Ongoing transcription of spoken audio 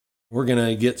We're going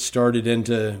to get started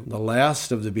into the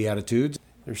last of the Beatitudes.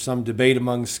 There's some debate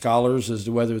among scholars as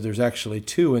to whether there's actually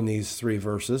two in these three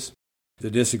verses. The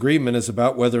disagreement is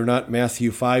about whether or not Matthew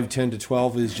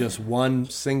 5:10-12 is just one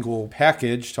single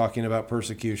package talking about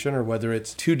persecution, or whether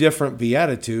it's two different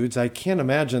Beatitudes. I can't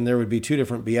imagine there would be two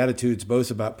different Beatitudes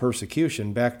both about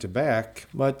persecution back to back.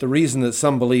 But the reason that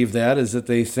some believe that is that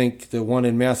they think the one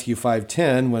in Matthew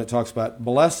 5:10, when it talks about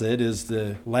blessed, is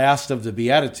the last of the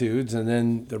Beatitudes, and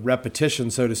then the repetition,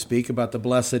 so to speak, about the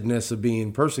blessedness of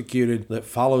being persecuted that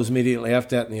follows immediately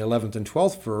after that in the 11th and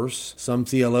 12th verse. Some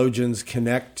theologians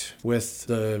connect with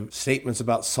the statements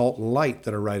about salt and light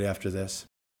that are right after this.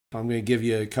 I'm going to give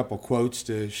you a couple quotes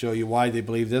to show you why they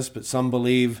believe this, but some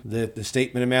believe that the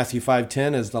statement in Matthew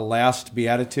 5:10 is the last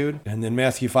beatitude, and then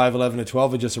Matthew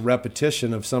 5:11-12 is just a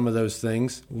repetition of some of those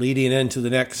things, leading into the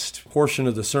next portion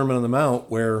of the Sermon on the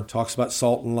Mount, where it talks about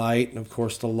salt and light, and of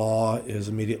course the law is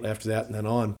immediately after that and then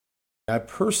on. I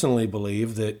personally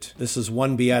believe that this is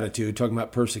one beatitude talking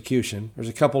about persecution. There's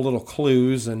a couple little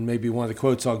clues, and maybe one of the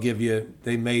quotes I'll give you,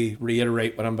 they may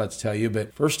reiterate what I'm about to tell you.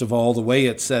 But first of all, the way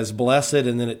it says blessed,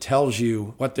 and then it tells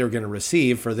you what they're going to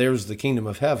receive, for there's the kingdom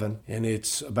of heaven, and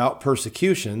it's about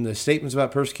persecution. The statements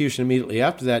about persecution immediately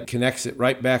after that connects it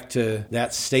right back to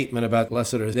that statement about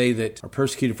blessed are they that are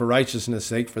persecuted for righteousness'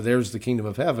 sake, for there's the kingdom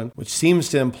of heaven, which seems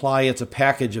to imply it's a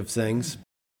package of things.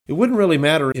 It wouldn't really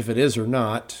matter if it is or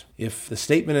not. If the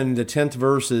statement in the 10th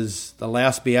verse is the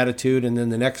last beatitude, and then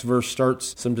the next verse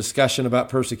starts some discussion about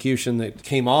persecution that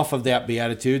came off of that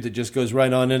beatitude that just goes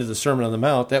right on into the Sermon on the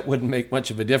Mount, that wouldn't make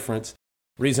much of a difference.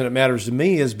 The reason it matters to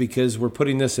me is because we're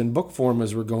putting this in book form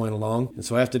as we're going along, and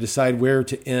so I have to decide where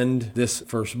to end this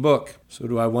first book. So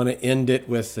do I want to end it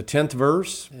with the 10th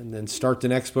verse and then start the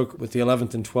next book with the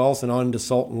 11th and 12th and on to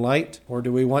salt and light? Or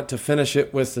do we want to finish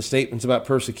it with the statements about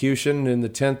persecution in the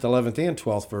 10th, 11th, and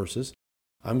 12th verses?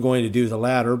 I'm going to do the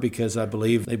latter because I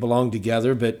believe they belong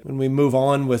together, but when we move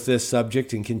on with this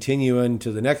subject and continue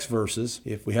into the next verses,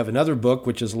 if we have another book,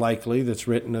 which is likely, that's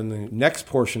written in the next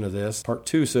portion of this, part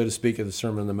 2, so to speak, of the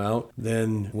Sermon on the Mount,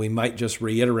 then we might just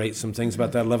reiterate some things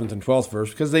about that 11th and 12th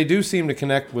verse, because they do seem to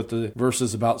connect with the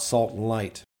verses about salt and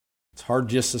light. It's hard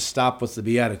just to stop with the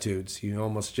Beatitudes. You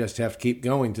almost just have to keep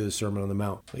going to the Sermon on the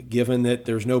Mount. But given that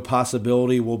there's no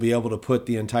possibility we'll be able to put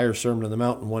the entire Sermon on the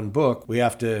Mount in one book, we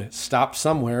have to stop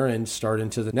somewhere and start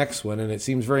into the next one. And it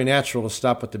seems very natural to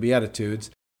stop with the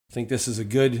Beatitudes. I think this is a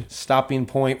good stopping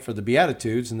point for the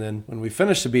Beatitudes. And then when we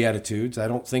finish the Beatitudes, I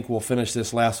don't think we'll finish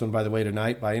this last one, by the way,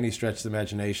 tonight by any stretch of the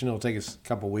imagination. It'll take us a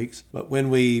couple weeks. But when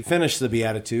we finish the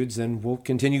Beatitudes, then we'll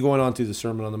continue going on through the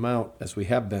Sermon on the Mount as we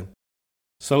have been.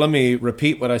 So let me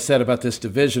repeat what I said about this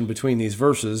division between these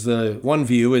verses. The one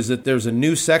view is that there's a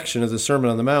new section of the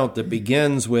Sermon on the Mount that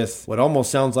begins with what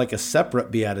almost sounds like a separate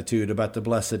beatitude about the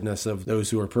blessedness of those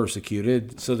who are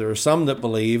persecuted. So there are some that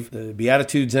believe the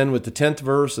Beatitudes end with the 10th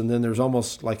verse, and then there's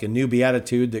almost like a new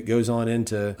beatitude that goes on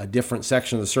into a different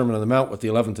section of the Sermon on the Mount with the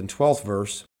 11th and 12th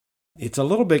verse. It's a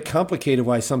little bit complicated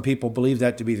why some people believe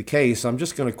that to be the case. I'm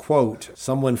just going to quote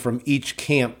someone from each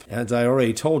camp. As I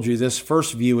already told you, this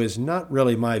first view is not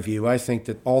really my view. I think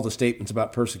that all the statements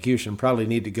about persecution probably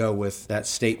need to go with that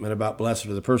statement about blessed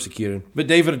are the persecuted. But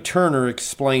David Turner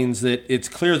explains that it's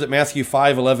clear that Matthew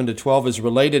 5:11-12 is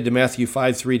related to Matthew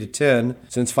 5:3-10,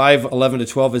 since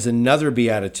 5:11-12 is another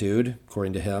beatitude,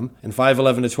 according to him, and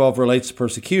 5:11-12 relates to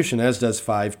persecution, as does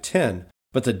 5:10.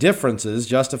 But the difference is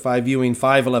justify viewing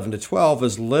 5:11-12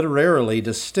 as literarily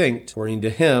distinct, according to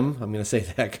him. I'm going to say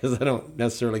that because I don't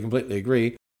necessarily completely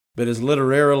agree, but is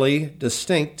literarily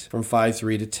distinct from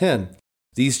 5:3-10.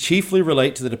 These chiefly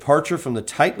relate to the departure from the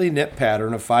tightly knit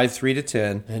pattern of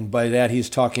 5:3-10, and by that he's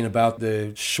talking about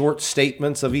the short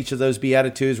statements of each of those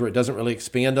Beatitudes where it doesn't really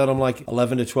expand on them like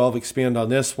 11-12 expand on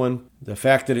this one. The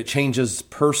fact that it changes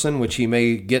person, which he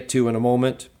may get to in a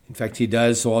moment. In fact, he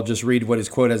does, so I'll just read what his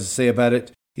quote has to say about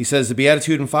it. He says, the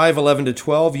Beatitude in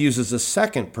 5:11-12 uses the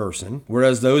second person,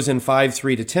 whereas those in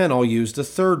 5:3-10 all use the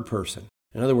third person.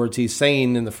 In other words, he's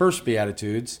saying in the first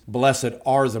Beatitudes, blessed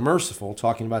are the merciful,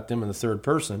 talking about them in the third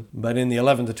person. But in the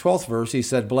 11th to 12th verse, he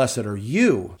said, blessed are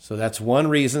you. So that's one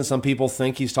reason some people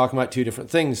think he's talking about two different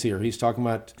things here. He's talking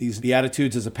about these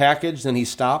Beatitudes as a package, then he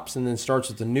stops and then starts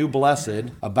with the new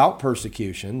blessed about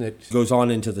persecution that goes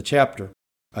on into the chapter.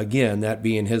 Again, that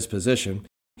being his position.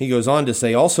 He goes on to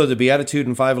say, also the Beatitude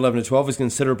in 5:11-12 is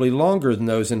considerably longer than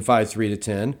those in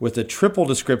 5:3-10, with a triple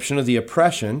description of the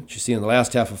oppression, which you see in the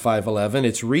last half of 5:11,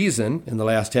 its reason in the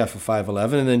last half of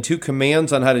 5:11, and then two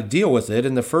commands on how to deal with it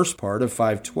in the first part of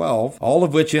 5:12, all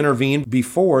of which intervene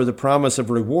before the promise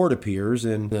of reward appears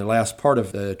in the last part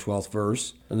of the 12th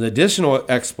verse. An additional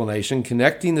explanation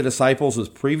connecting the disciples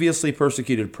with previously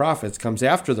persecuted prophets comes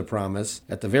after the promise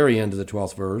at the very end of the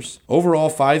 12th verse. Overall,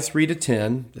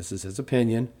 5:3-10, this is his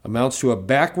opinion, amounts to a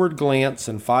backward glance,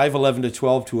 and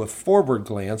 5:11-12 to a forward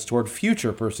glance toward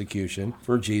future persecution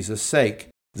for Jesus' sake.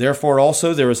 Therefore,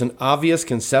 also, there is an obvious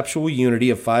conceptual unity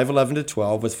of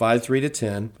 5:11-12 with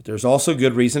 5:3-10, but there's also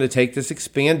good reason to take this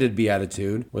expanded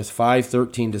beatitude with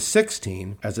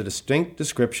 5:13-16 as a distinct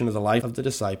description of the life of the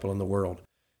disciple in the world.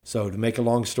 So to make a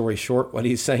long story short, what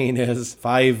he's saying is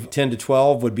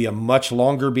 5:10-12 would be a much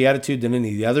longer beatitude than any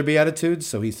of the other beatitudes.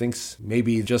 So he thinks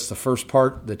maybe just the first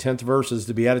part, the 10th verse, is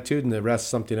the beatitude and the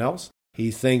rest something else. He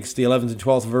thinks the 11th and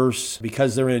 12th verse,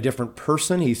 because they're in a different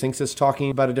person, he thinks it's talking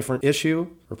about a different issue,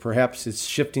 or perhaps it's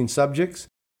shifting subjects.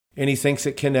 And he thinks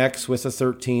it connects with the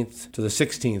 13th to the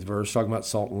 16th verse, talking about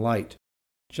salt and light.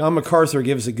 John MacArthur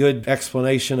gives a good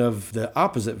explanation of the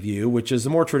opposite view, which is the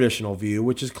more traditional view,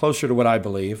 which is closer to what I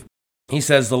believe. He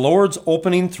says, the Lord's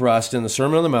opening thrust in the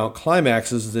Sermon on the Mount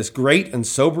climaxes this great and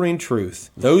sobering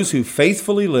truth. Those who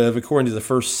faithfully live according to the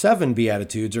first 7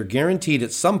 Beatitudes are guaranteed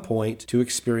at some point to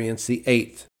experience the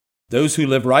 8th. Those who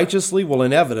live righteously will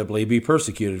inevitably be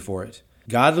persecuted for it.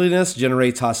 Godliness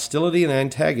generates hostility and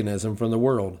antagonism from the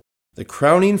world. The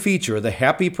crowning feature of the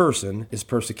happy person is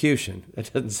persecution.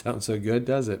 That doesn't sound so good,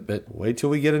 does it? But wait till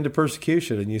we get into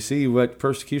persecution and you see what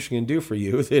persecution can do for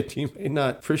you that you may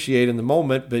not appreciate in the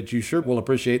moment, but you sure will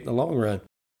appreciate in the long run.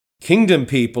 Kingdom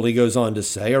people, he goes on to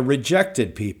say, are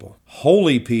rejected people.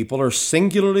 Holy people are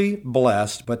singularly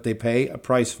blessed, but they pay a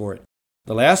price for it.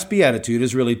 The last beatitude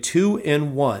is really 2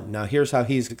 in 1. Now here's how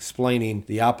he's explaining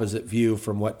the opposite view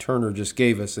from what Turner just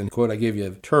gave us. And quote I gave you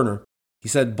of Turner. He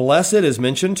said, blessed is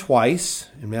mentioned twice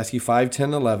in Matthew 5,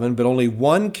 10, 11, but only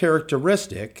one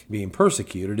characteristic, being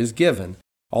persecuted, is given,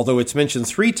 although it's mentioned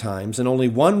 3 times, and only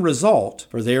one result,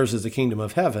 for theirs is the kingdom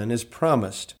of heaven, is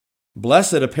promised.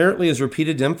 Blessed apparently is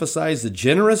repeated to emphasize the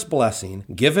generous blessing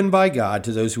given by God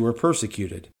to those who are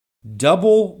persecuted.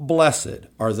 Double blessed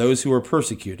are those who are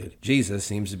persecuted, Jesus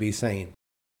seems to be saying.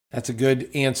 That's a good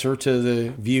answer to the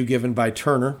view given by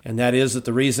Turner, and that is that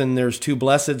the reason there's 2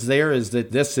 blesseds there is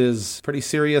that this is pretty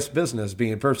serious business,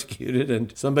 being persecuted,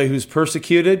 and somebody who's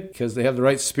persecuted because they have the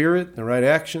right spirit, the right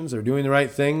actions, they're doing the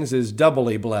right things, is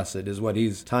doubly blessed, is what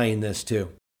he's tying this to.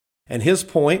 And his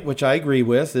point, which I agree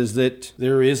with, is that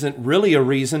there isn't really a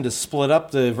reason to split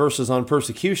up the verses on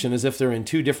persecution as if they're in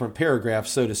 2 different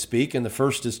paragraphs, so to speak, and the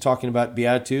first is talking about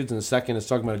Beatitudes and the second is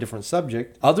talking about a different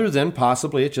subject, other than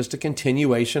possibly it's just a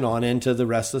continuation on into the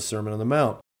rest of the Sermon on the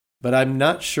Mount. But I'm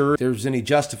not sure there's any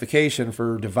justification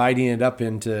for dividing it up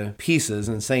into pieces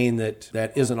and saying that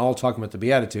that isn't all talking about the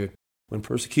Beatitude. When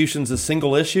persecution's a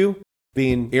single issue,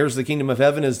 being heirs of the kingdom of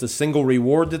heaven is the single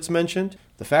reward that's mentioned.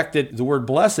 The fact that the word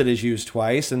blessed is used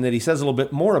twice and that he says a little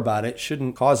bit more about it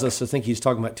shouldn't cause us to think he's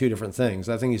talking about 2 different things.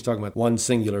 I think he's talking about one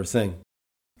singular thing.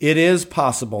 It is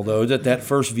possible, though, that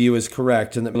first view is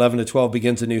correct and that 11-12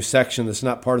 begins a new section that's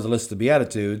not part of the list of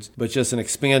Beatitudes, but just an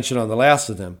expansion on the last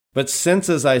of them. But since,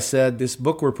 as I said, this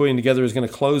book we're putting together is going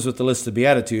to close with the list of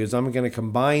Beatitudes, I'm going to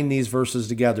combine these verses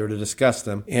together to discuss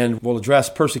them, and we'll address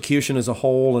persecution as a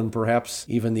whole and perhaps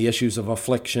even the issues of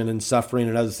affliction and suffering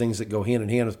and other things that go hand in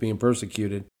hand with being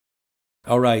persecuted.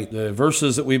 All right, the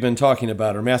verses that we've been talking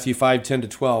about are Matthew 5,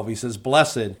 10-12. He says,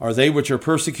 blessed are they which are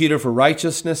persecuted for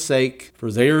righteousness' sake,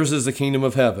 for theirs is the kingdom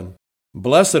of heaven.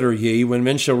 Blessed are ye when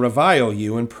men shall revile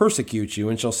you and persecute you,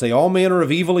 and shall say all manner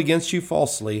of evil against you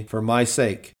falsely for my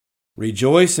sake.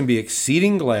 Rejoice and be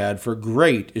exceeding glad, for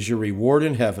great is your reward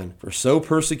in heaven, for so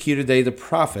persecuted they the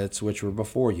prophets which were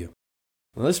before you.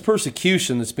 Now, this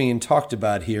persecution that's being talked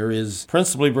about here is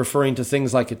principally referring to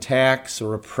things like attacks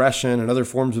or oppression and other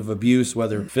forms of abuse,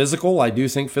 whether physical, I do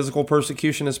think physical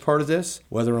persecution is part of this,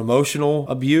 whether emotional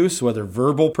abuse, whether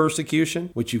verbal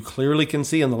persecution, which you clearly can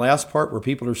see in the last part where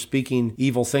people are speaking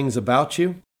evil things about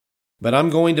you. But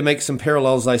I'm going to make some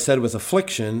parallels, I said, with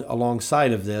affliction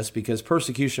alongside of this, because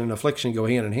persecution and affliction go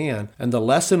hand in hand. And the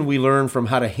lesson we learn from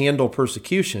how to handle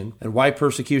persecution and why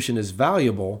persecution is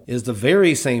valuable is the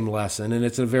very same lesson, and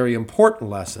it's a very important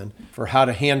lesson for how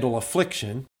to handle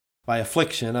affliction. By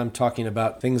affliction, I'm talking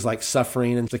about things like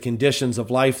suffering and the conditions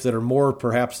of life that are more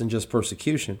perhaps than just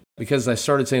persecution. Because as I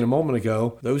started saying a moment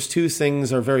ago, those two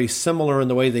things are very similar in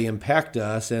the way they impact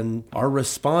us, and our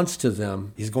response to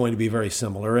them is going to be very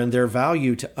similar, and their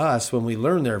value to us when we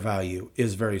learn their value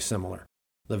is very similar.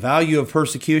 The value of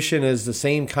persecution is the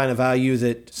same kind of value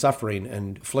that suffering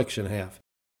and affliction have.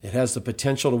 It has the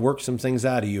potential to work some things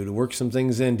out of you, to work some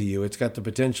things into you. It's got the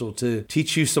potential to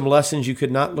teach you some lessons you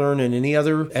could not learn in any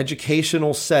other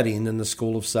educational setting than the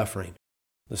school of suffering.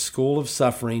 The school of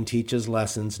suffering teaches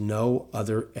lessons no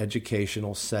other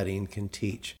educational setting can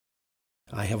teach.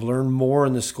 I have learned more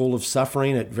in the school of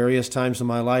suffering at various times in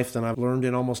my life than I've learned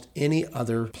in almost any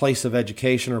other place of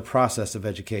education or process of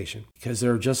education, because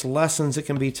there are just lessons that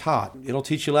can be taught. It'll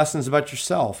teach you lessons about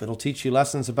yourself. It'll teach you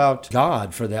lessons about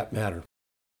God, for that matter.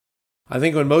 I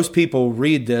think when most people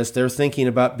read this, they're thinking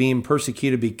about being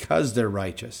persecuted because they're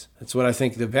righteous. That's what I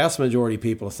think the vast majority of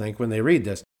people think when they read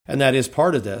this, and that is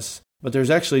part of this. But there's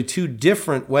actually two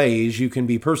different ways you can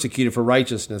be persecuted for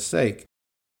righteousness' sake.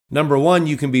 Number one,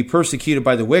 you can be persecuted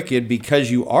by the wicked because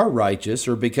you are righteous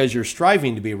or because you're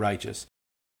striving to be righteous.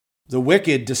 The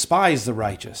wicked despise the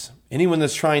righteous. Anyone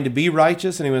that's trying to be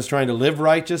righteous, anyone that's trying to live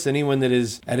righteous, anyone that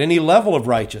is at any level of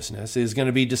righteousness is going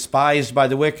to be despised by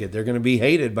the wicked. They're going to be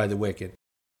hated by the wicked.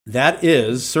 That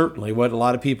is certainly what a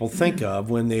lot of people think of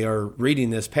when they are reading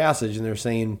this passage and they're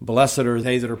saying, blessed are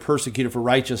they that are persecuted for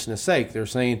righteousness' sake. They're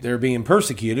saying they're being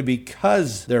persecuted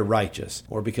because they're righteous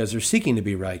or because they're seeking to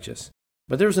be righteous.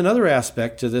 But there's another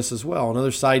aspect to this as well,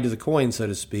 another side to the coin, so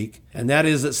to speak, and that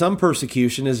is that some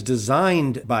persecution is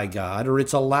designed by God, or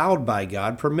it's allowed by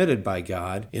God, permitted by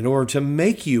God, in order to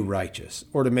make you righteous,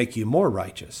 or to make you more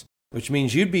righteous. Which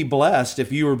means you'd be blessed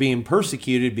if you were being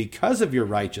persecuted because of your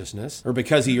righteousness, or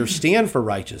because of your stand for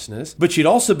righteousness, but you'd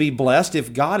also be blessed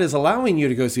if God is allowing you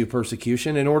to go through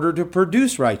persecution in order to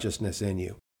produce righteousness in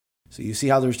you. So you see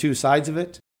how there's two sides of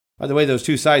it? By the way, those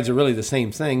two sides are really the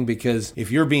same thing, because if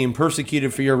you're being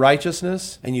persecuted for your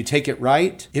righteousness and you take it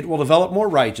right, it will develop more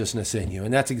righteousness in you,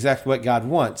 and that's exactly what God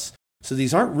wants. So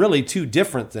these aren't really two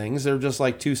different things. They're just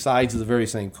like two sides of the very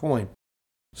same coin.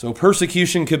 So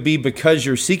persecution could be because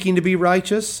you're seeking to be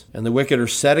righteous and the wicked are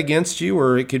set against you,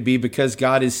 or it could be because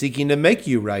God is seeking to make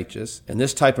you righteous, and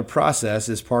this type of process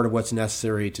is part of what's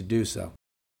necessary to do so.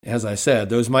 As I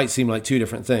said, those might seem like two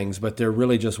different things, but they're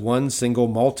really just one single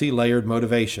multi-layered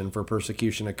motivation for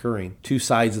persecution occurring, two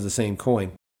sides of the same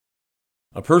coin.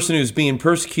 A person who's being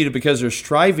persecuted because they're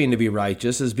striving to be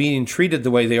righteous is being treated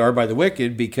the way they are by the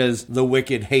wicked because the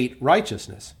wicked hate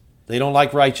righteousness. They don't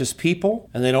like righteous people,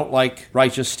 and they don't like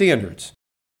righteous standards.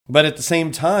 But at the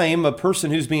same time, a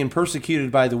person who's being persecuted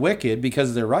by the wicked because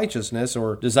of their righteousness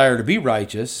or desire to be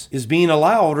righteous is being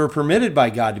allowed or permitted by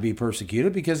God to be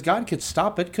persecuted because God could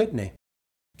stop it, couldn't he?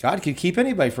 God could keep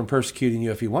anybody from persecuting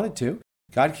you if he wanted to.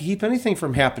 God could keep anything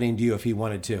from happening to you if he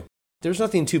wanted to. There's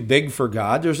nothing too big for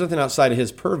God. There's nothing outside of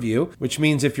his purview, which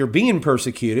means if you're being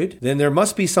persecuted, then there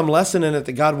must be some lesson in it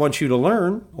that God wants you to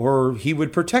learn, or he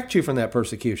would protect you from that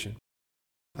persecution.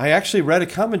 I actually read a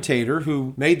commentator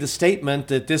who made the statement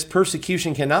that this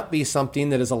persecution cannot be something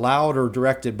that is allowed or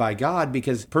directed by God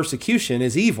because persecution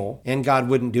is evil and God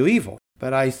wouldn't do evil.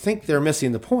 But I think they're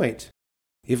missing the point.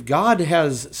 If God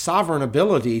has sovereign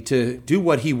ability to do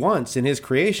what he wants in his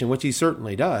creation, which he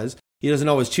certainly does, he doesn't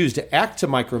always choose to act to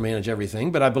micromanage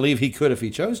everything, but I believe he could if he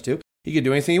chose to. He could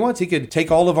do anything he wants. He could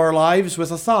take all of our lives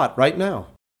with a thought right now.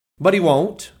 But he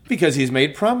won't, because he's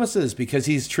made promises, because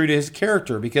he's true to his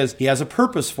character, because he has a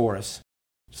purpose for us.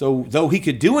 So though he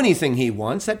could do anything he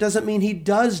wants, that doesn't mean he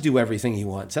does do everything he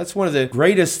wants. That's one of the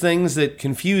greatest things that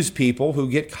confuse people who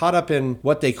get caught up in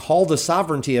what they call the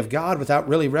sovereignty of God without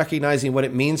really recognizing what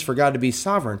it means for God to be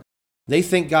sovereign. They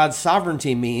think God's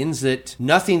sovereignty means that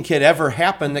nothing could ever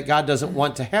happen that God doesn't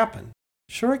want to happen.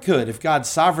 Sure it could if God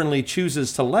sovereignly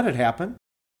chooses to let it happen.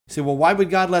 You say, well, why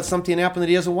would God let something happen that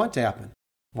he doesn't want to happen?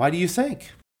 Why do you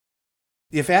think?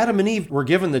 If Adam and Eve were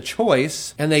given the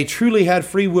choice, and they truly had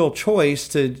free will choice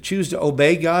to choose to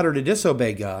obey God or to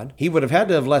disobey God, he would have had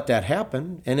to have let that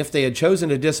happen. And if they had chosen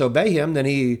to disobey him, then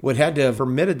he would have had to have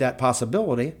permitted that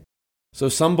possibility. So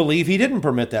some believe he didn't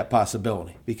permit that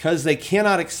possibility. Because they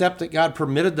cannot accept that God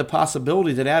permitted the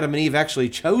possibility that Adam and Eve actually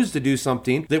chose to do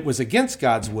something that was against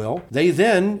God's will, they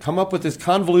then come up with this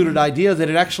convoluted idea that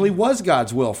it actually was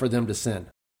God's will for them to sin.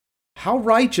 How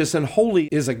righteous and holy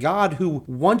is a God who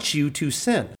wants you to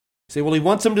sin? You say, well, he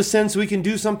wants them to sin so he can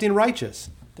do something righteous.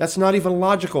 That's not even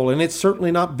logical, and it's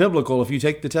certainly not biblical if you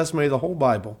take the testimony of the whole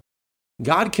Bible.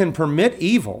 God can permit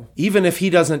evil, even if he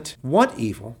doesn't want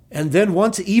evil. And then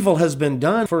once evil has been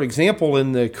done, for example,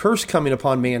 in the curse coming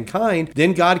upon mankind,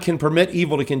 then God can permit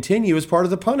evil to continue as part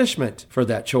of the punishment for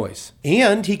that choice.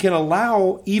 And he can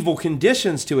allow evil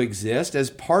conditions to exist as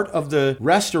part of the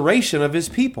restoration of his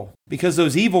people, because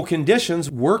those evil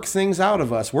conditions work things out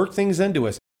of us, work things into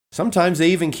us. Sometimes they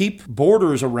even keep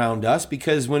borders around us,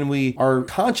 because when we are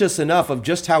conscious enough of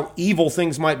just how evil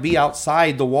things might be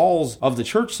outside the walls of the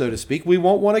church, so to speak, we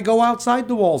won't want to go outside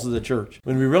the walls of the church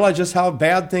when we realize just how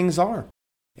bad things are.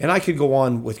 And I could go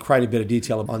on with quite a bit of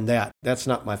detail on that. That's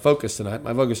not my focus tonight.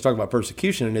 My focus is talking about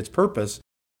persecution and its purpose.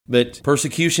 But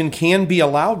persecution can be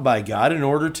allowed by God in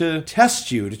order to test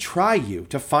you, to try you,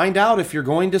 to find out if you're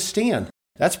going to stand.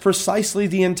 That's precisely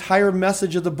the entire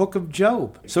message of the book of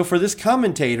Job. So for this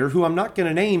commentator, who I'm not going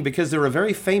to name because they're a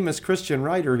very famous Christian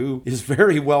writer who is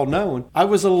very well known, I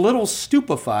was a little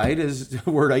stupefied, is a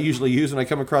word I usually use when I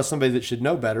come across somebody that should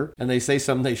know better, and they say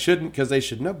something they shouldn't because they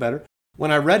should know better.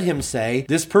 When I read him say,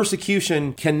 this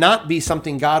persecution cannot be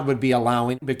something God would be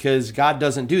allowing because God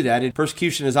doesn't do that.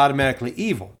 Persecution is automatically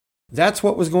evil. That's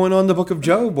what was going on in the book of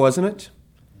Job, wasn't it?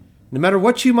 No matter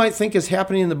what you might think is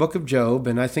happening in the book of Job,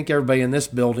 and I think everybody in this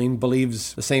building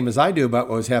believes the same as I do about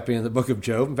what was happening in the book of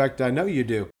Job. In fact, I know you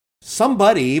do.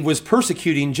 Somebody was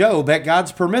persecuting Job at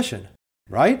God's permission,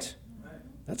 right?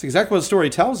 That's exactly what the story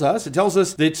tells us. It tells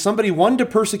us that somebody wanted to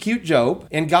persecute Job,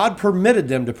 and God permitted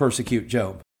them to persecute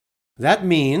Job. That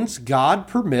means God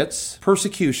permits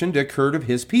persecution to occur to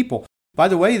his people. By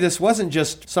the way, this wasn't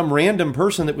just some random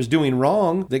person that was doing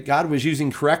wrong, that God was using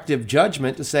corrective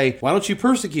judgment to say, why don't you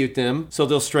persecute them so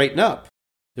they'll straighten up?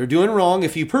 They're doing wrong.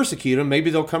 If you persecute them, maybe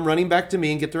they'll come running back to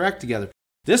me and get their act together.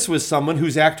 This was someone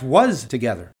whose act was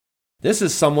together. This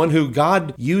is someone who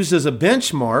God used as a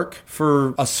benchmark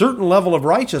for a certain level of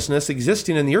righteousness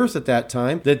existing in the earth at that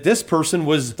time, that this person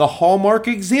was the hallmark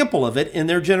example of it in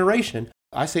their generation.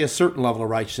 I say a certain level of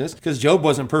righteousness because Job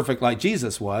wasn't perfect like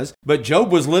Jesus was, but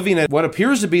Job was living at what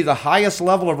appears to be the highest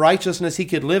level of righteousness he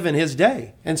could live in his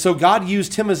day. And so God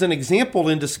used him as an example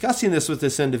in discussing this with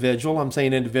this individual. I'm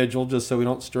saying individual just so we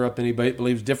don't stir up anybody that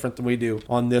believes different than we do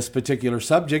on this particular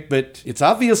subject, but it's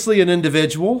obviously an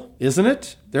individual, isn't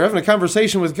it? They're having a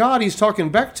conversation with God. He's talking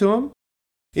back to him.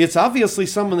 It's obviously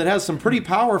someone that has some pretty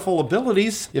powerful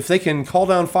abilities. If they can call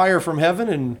down fire from heaven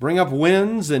and bring up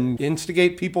winds and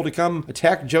instigate people to come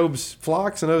attack Job's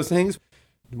flocks and those things.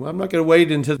 Well, I'm not going to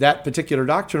wade into that particular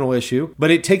doctrinal issue,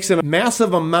 but it takes a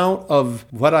massive amount of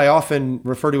what I often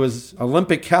refer to as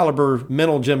Olympic caliber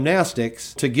mental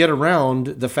gymnastics to get around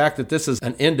the fact that this is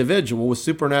an individual with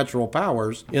supernatural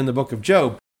powers in the book of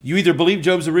Job. You either believe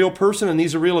Job's a real person and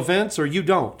these are real events, or you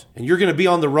don't. And you're going to be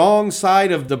on the wrong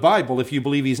side of the Bible if you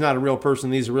believe he's not a real person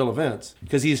and these are real events,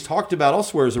 because he's talked about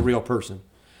elsewhere as a real person.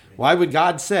 Why would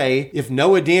God say, if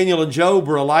Noah, Daniel, and Job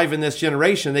were alive in this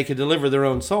generation, they could deliver their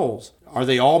own souls? Are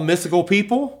they all mythical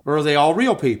people, or are they all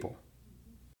real people?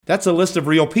 That's a list of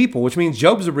real people, which means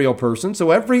Job's a real person. So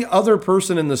every other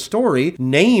person in the story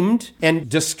named and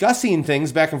discussing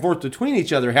things back and forth between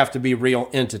each other have to be real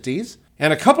entities.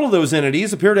 And a couple of those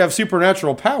entities appear to have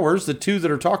supernatural powers. The two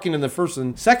that are talking in the first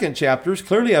and second chapters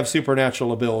clearly have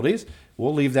supernatural abilities.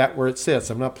 We'll leave that where it sits.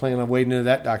 I'm not planning on wading into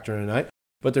that doctrine tonight.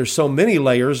 But there's so many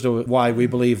layers to why we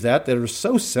believe that are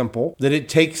so simple that it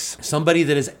takes somebody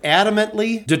that is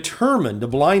adamantly determined to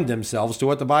blind themselves to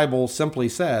what the Bible simply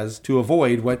says to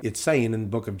avoid what it's saying in the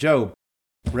book of Job.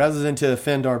 Rather than to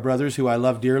offend our brothers who I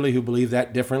love dearly who believe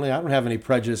that differently, I don't have any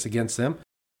prejudice against them.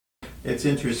 It's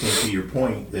interesting to your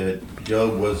point that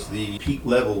Job was the peak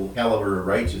level caliber of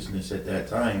righteousness at that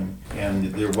time, and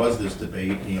there was this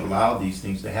debate, and he allowed these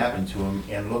things to happen to him,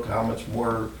 and look how much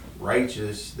more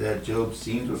righteous that Job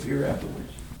seemed to appear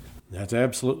afterwards. That's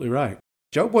absolutely right.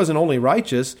 Job wasn't only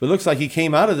righteous, but it looks like he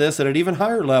came out of this at an even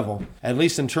higher level, at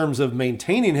least in terms of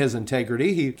maintaining his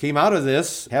integrity. He came out of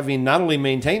this having not only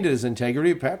maintained his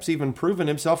integrity, perhaps even proven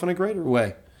himself in a greater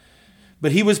way.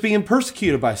 But he was being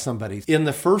persecuted by somebody. In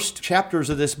the first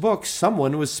chapters of this book,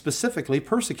 someone was specifically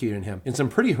persecuting him in some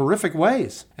pretty horrific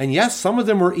ways. And yes, some of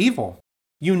them were evil.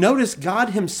 You notice God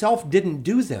himself didn't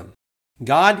do them.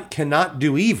 God cannot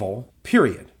do evil,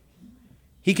 period.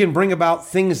 He can bring about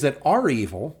things that are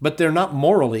evil, but they're not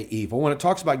morally evil. When it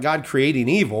talks about God creating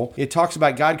evil, it talks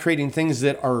about God creating things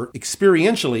that are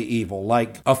experientially evil,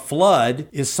 like a flood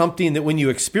is something that when you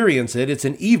experience it, it's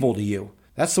an evil to you.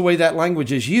 That's the way that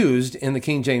language is used in the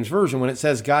King James Version. When it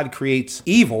says God creates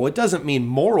evil, it doesn't mean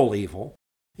moral evil.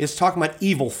 It's talking about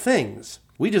evil things.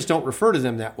 We just don't refer to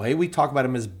them that way. We talk about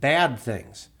them as bad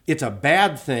things. It's a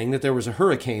bad thing that there was a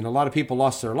hurricane. A lot of people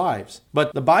lost their lives.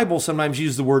 But the Bible sometimes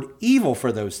uses the word evil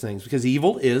for those things because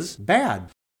evil is bad.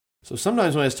 So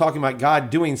sometimes when it's talking about God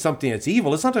doing something that's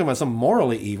evil, it's not talking about some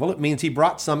morally evil. It means he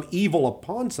brought some evil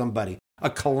upon somebody, a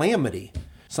calamity,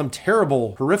 some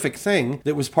terrible, horrific thing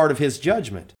that was part of his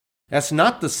judgment. That's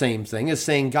not the same thing as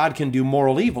saying God can do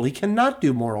moral evil. He cannot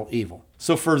do moral evil.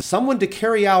 So for someone to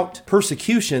carry out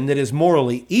persecution that is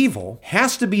morally evil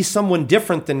has to be someone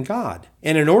different than God.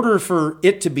 And in order for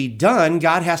it to be done,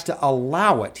 God has to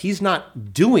allow it. He's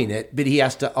not doing it, but he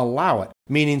has to allow it.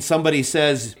 Meaning somebody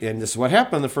says, and this is what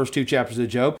happened in the first 2 chapters of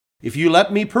Job, if you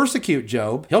let me persecute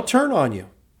Job, he'll turn on you.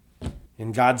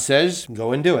 And God says,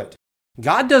 go and do it.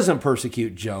 God doesn't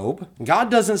persecute Job. God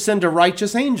doesn't send a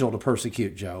righteous angel to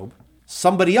persecute Job.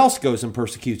 Somebody else goes and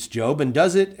persecutes Job and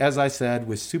does it, as I said,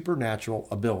 with supernatural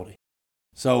ability.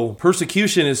 So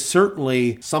persecution is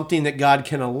certainly something that God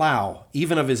can allow,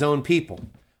 even of his own people.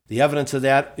 The evidence of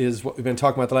that is what we've been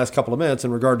talking about the last couple of minutes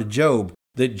in regard to Job,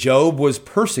 that Job was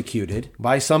persecuted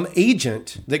by some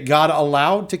agent that God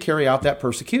allowed to carry out that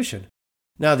persecution.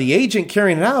 Now, the agent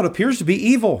carrying it out appears to be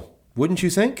evil, wouldn't you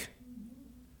think?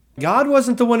 God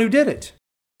wasn't the one who did it.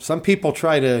 Some people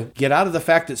try to get out of the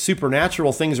fact that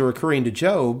supernatural things are occurring to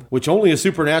Job, which only a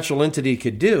supernatural entity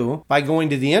could do, by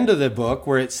going to the end of the book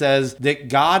where it says that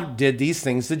God did these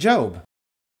things to Job.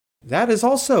 That is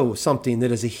also something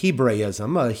that is a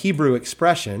Hebraism, a Hebrew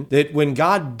expression, that when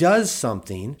God does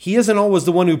something, he isn't always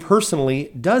the one who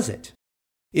personally does it.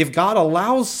 If God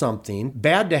allows something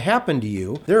bad to happen to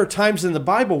you, there are times in the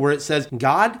Bible where it says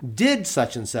God did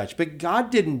such and such, but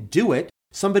God didn't do it,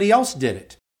 somebody else did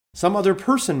it. Some other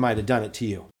person might have done it to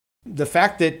you. The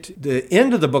fact that the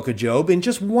end of the book of Job, in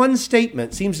just one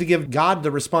statement, seems to give God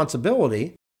the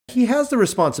responsibility. He has the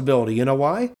responsibility. You know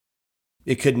why?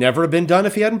 It could never have been done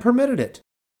if he hadn't permitted it.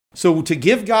 So to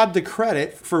give God the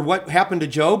credit for what happened to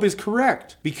Job is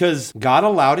correct, because God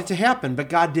allowed it to happen, but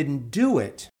God didn't do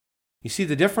it. You see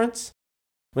the difference?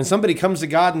 When somebody comes to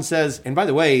God and says, and by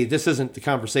the way, this isn't the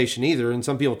conversation either, and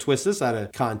some people twist this out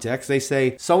of context. They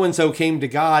say, so-and-so came to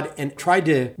God and tried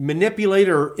to manipulate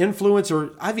or influence,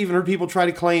 or I've even heard people try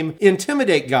to claim,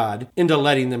 intimidate God into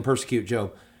letting them persecute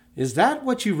Job. Is that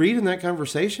what you read in that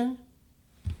conversation?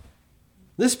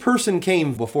 This person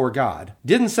came before God,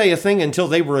 didn't say a thing until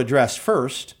they were addressed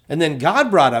first, and then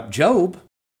God brought up Job.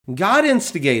 God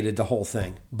instigated the whole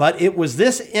thing, but it was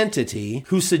this entity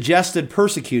who suggested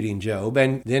persecuting Job,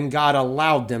 and then God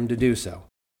allowed them to do so.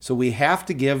 So we have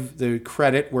to give the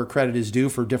credit where credit is due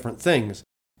for different things.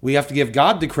 We have to give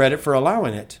God the credit for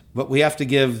allowing it, but we have to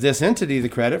give this entity the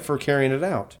credit for carrying it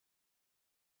out.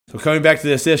 So coming back to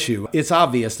this issue, it's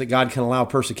obvious that God can allow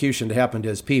persecution to happen to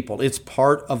his people. It's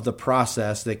part of the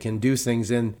process that can do things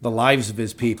in the lives of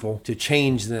his people to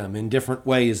change them in different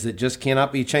ways that just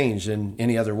cannot be changed in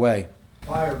any other way.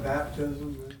 Fire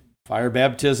baptism. Fire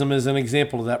baptism is an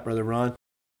example of that, Brother Ron.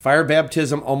 Fire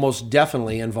baptism almost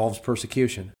definitely involves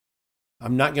persecution.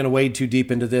 I'm not going to wade too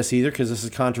deep into this either, because this is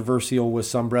controversial with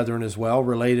some brethren as well,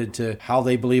 related to how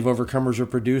they believe overcomers are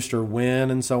produced or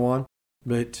when and so on.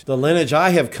 But the lineage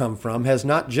I have come from has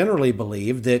not generally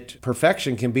believed that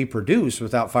perfection can be produced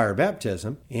without fire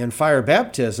baptism. And fire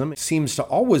baptism seems to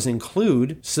always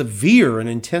include severe and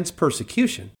intense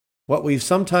persecution. What we've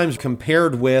sometimes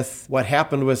compared with what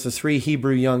happened with the 3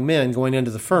 Hebrew young men going into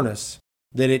the furnace,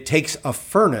 that it takes a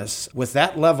furnace with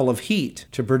that level of heat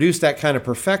to produce that kind of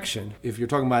perfection, if you're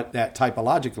talking about that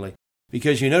typologically.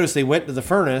 Because you notice they went to the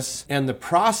furnace and the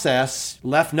process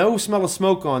left no smell of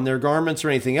smoke on their garments or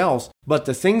anything else, but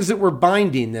the things that were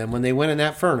binding them when they went in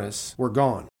that furnace were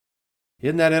gone.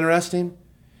 Isn't that interesting?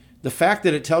 The fact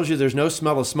that it tells you there's no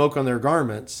smell of smoke on their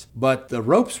garments, but the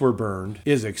ropes were burned,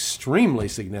 is extremely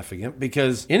significant,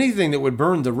 because anything that would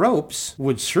burn the ropes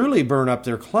would surely burn up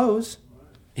their clothes.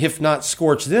 If not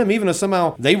scorch them, even if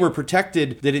somehow they were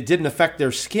protected that it didn't affect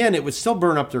their skin, it would still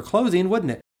burn up their clothing,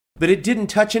 wouldn't it? But it didn't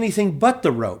touch anything but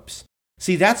the ropes.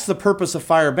 See, that's the purpose of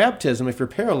fire baptism, if you're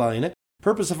paralleling it. The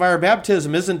purpose of fire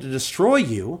baptism isn't to destroy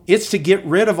you. It's to get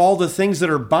rid of all the things that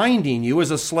are binding you as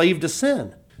a slave to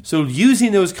sin. So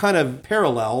using those kind of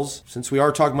parallels, since we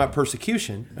are talking about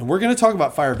persecution, and we're going to talk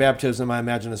about fire baptism, I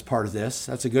imagine, as part of this.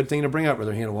 That's a good thing to bring up,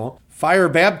 Brother Hannawalt. Fire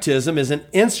baptism is an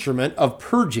instrument of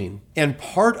purging, and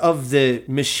part of the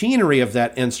machinery of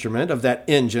that instrument, of that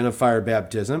engine of fire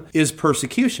baptism, is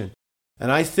persecution.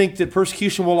 And I think that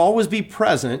persecution will always be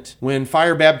present when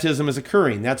fire baptism is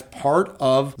occurring. That's part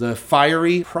of the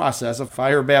fiery process of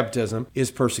fire baptism, is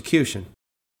persecution.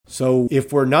 So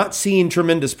if we're not seeing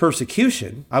tremendous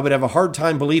persecution, I would have a hard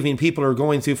time believing people are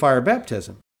going through fire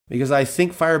baptism, because I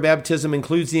think fire baptism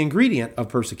includes the ingredient of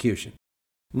persecution.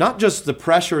 Not just the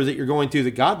pressure that you're going through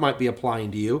that God might be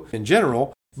applying to you in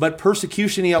general, but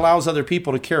persecution he allows other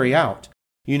people to carry out.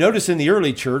 You notice in the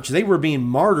early church, they were being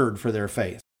martyred for their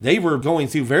faith. They were going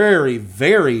through very,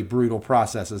 very brutal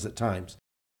processes at times.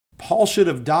 Paul should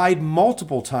have died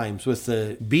multiple times with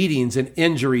the beatings and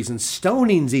injuries and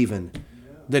stonings even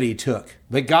that he took.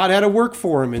 But God had a work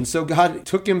for him, and so God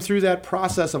took him through that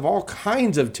process of all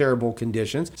kinds of terrible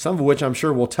conditions, some of which I'm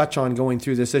sure we'll touch on going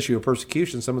through this issue of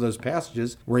persecution, some of those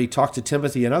passages where he talked to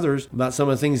Timothy and others about some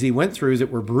of the things he went through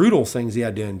that were brutal things he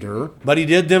had to endure. But he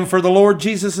did them for the Lord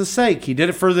Jesus' sake. He did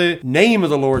it for the name of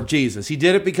the Lord Jesus. He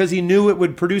did it because he knew it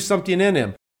would produce something in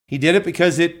him. He did it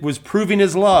because it was proving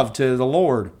his love to the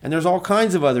Lord. And there's all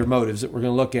kinds of other motives that we're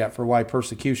going to look at for why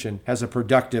persecution has a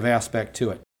productive aspect to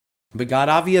it. But God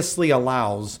obviously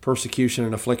allows persecution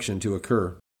and affliction to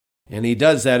occur. And he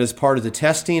does that as part of the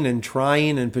testing and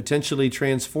trying and potentially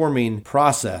transforming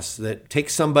process that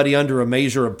takes somebody under a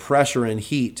measure of pressure and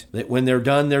heat, that when they're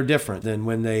done, they're different than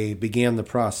when they began the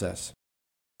process.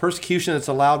 Persecution that's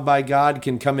allowed by God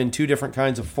can come in two different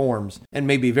kinds of forms, and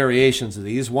maybe variations of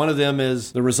these. One of them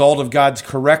is the result of God's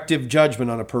corrective judgment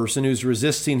on a person who's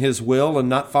resisting his will and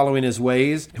not following his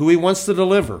ways, who he wants to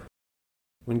deliver.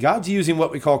 When God's using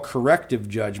what we call corrective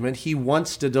judgment, he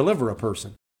wants to deliver a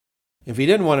person. If he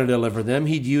didn't want to deliver them,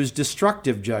 he'd use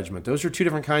destructive judgment. Those are two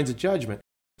different kinds of judgment.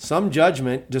 Some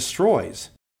judgment destroys.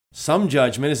 Some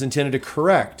judgment is intended to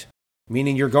correct,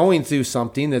 meaning you're going through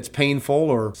something that's painful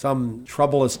or some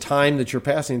troublous time that you're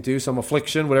passing through, some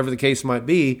affliction, whatever the case might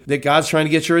be, that God's trying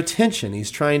to get your attention.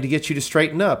 He's trying to get you to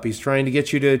straighten up. He's trying to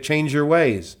get you to change your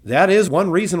ways. That is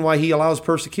one reason why he allows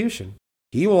persecution.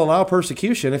 He will allow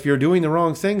persecution if you're doing the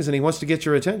wrong things and he wants to get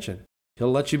your attention.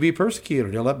 He'll let you be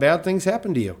persecuted. He'll let bad things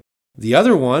happen to you. The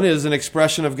other one is an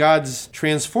expression of God's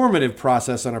transformative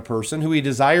process on a person who he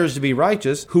desires to be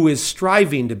righteous, who is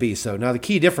striving to be so. Now, the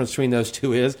key difference between those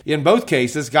two is, in both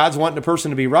cases, God's wanting a person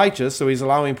to be righteous, so he's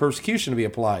allowing persecution to be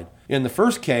applied. In the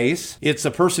first case, it's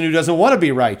a person who doesn't want to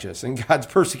be righteous, and God's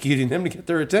persecuting them to get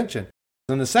their attention.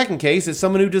 In the second case, it's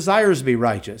someone who desires to be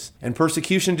righteous, and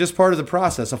persecution just part of the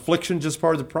process, affliction just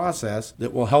part of the process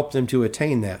that will help them to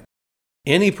attain that.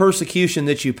 Any persecution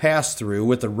that you pass through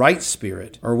with the right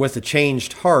spirit or with a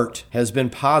changed heart has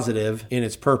been positive in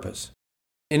its purpose.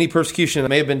 Any persecution that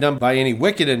may have been done by any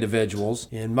wicked individuals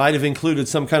and might have included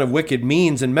some kind of wicked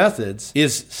means and methods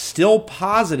is still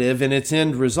positive in its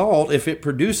end result if it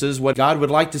produces what God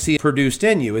would like to see produced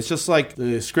in you. It's just like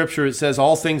the scripture, it says,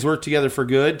 all things work together for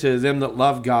good to them that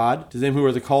love God, to them who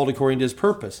are the called according to his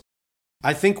purpose.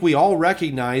 I think we all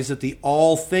recognize that the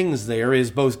all things there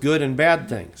is both good and bad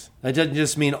things. That doesn't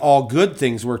just mean all good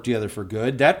things work together for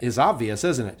good. That is obvious,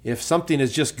 isn't it? If something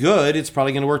is just good, it's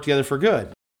probably going to work together for good.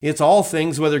 It's all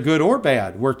things, whether good or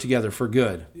bad, work together for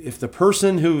good. If the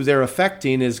person who they're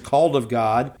affecting is called of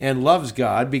God and loves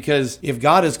God, because if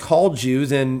God has called you,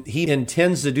 then he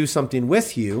intends to do something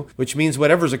with you, which means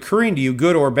whatever's occurring to you,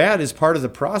 good or bad, is part of the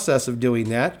process of doing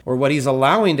that, or what he's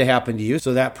allowing to happen to you,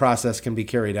 so that process can be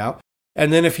carried out.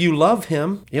 And then if you love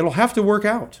him, it'll have to work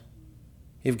out.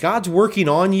 If God's working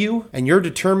on you and you're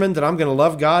determined that I'm going to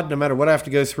love God no matter what I have to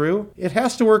go through, it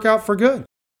has to work out for good.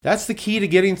 That's the key to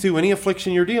getting through any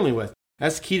affliction you're dealing with.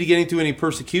 That's the key to getting through any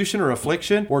persecution or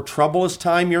affliction or troublous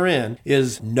time you're in,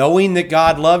 is knowing that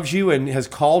God loves you and has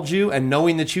called you and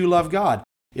knowing that you love God.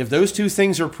 If those two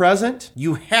things are present,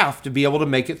 you have to be able to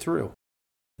make it through.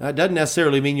 Now, it doesn't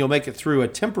necessarily mean you'll make it through a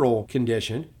temporal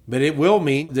condition, but it will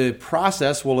mean the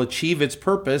process will achieve its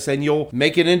purpose and you'll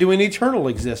make it into an eternal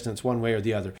existence one way or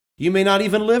the other. You may not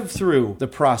even live through the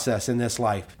process in this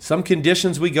life. Some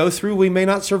conditions we go through, we may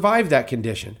not survive that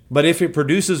condition. But if it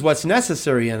produces what's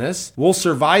necessary in us, we'll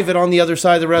survive it on the other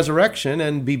side of the resurrection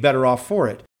and be better off for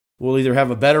it. We'll either have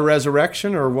a better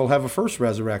resurrection or we'll have a first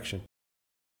resurrection.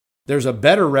 There's a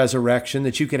better resurrection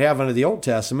that you could have under the Old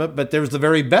Testament, but there's the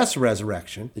very best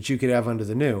resurrection that you could have under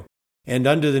the New. And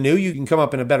under the New, you can come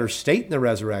up in a better state in the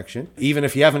resurrection. Even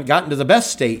if you haven't gotten to the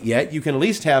best state yet, you can at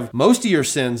least have most of your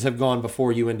sins have gone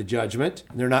before you into judgment.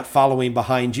 They're not following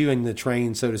behind you in the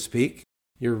train, so to speak.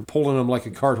 You're pulling them like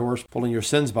a cart horse, pulling your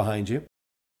sins behind you.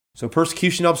 So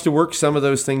persecution helps to work some of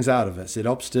those things out of us. It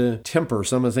helps to temper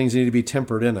some of the things that need to be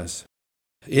tempered in us.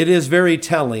 It is very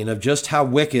telling of just how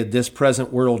wicked this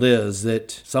present world is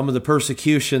that some of the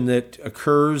persecution that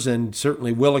occurs and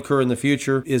certainly will occur in the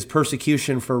future is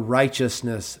persecution for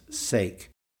righteousness' sake.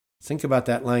 Think about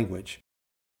that language.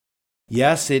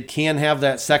 Yes, it can have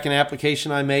that second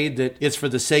application I made that it's for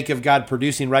the sake of God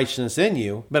producing righteousness in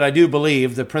you, but I do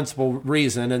believe the principal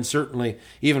reason, and certainly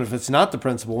even if it's not the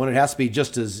principal one, it has to be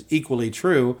just as equally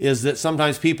true, is that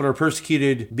sometimes people are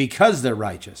persecuted because they're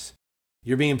righteous.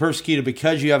 You're being persecuted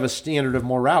because you have a standard of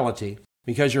morality,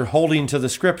 because you're holding to the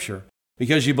Scripture,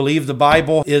 Because you believe the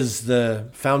Bible is the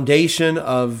foundation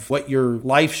of what your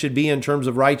life should be in terms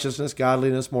of righteousness,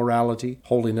 godliness, morality,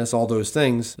 holiness, all those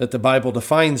things that the Bible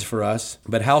defines for us.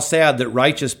 But how sad that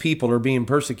righteous people are being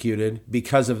persecuted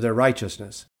because of their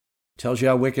righteousness. Tells you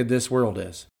how wicked this world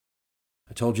is.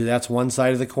 I told you that's one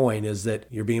side of the coin, is that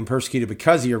you're being persecuted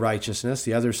because of your righteousness.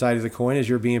 The other side of the coin is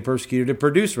you're being persecuted to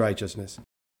produce righteousness.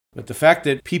 But the fact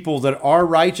that people that are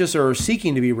righteous or are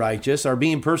seeking to be righteous are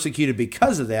being persecuted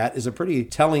because of that is a pretty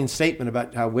telling statement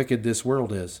about how wicked this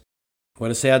world is.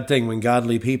 What a sad thing when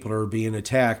godly people are being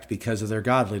attacked because of their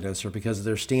godliness or because of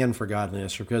their stand for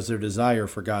godliness or because of their desire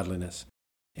for godliness.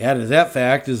 Added to that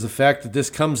fact is the fact that this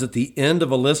comes at the end of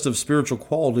a list of spiritual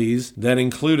qualities that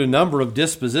include a number of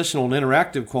dispositional and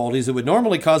interactive qualities that would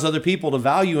normally cause other people to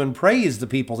value and praise the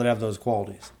people that have those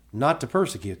qualities, not to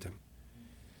persecute them.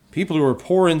 People who are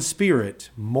poor in spirit,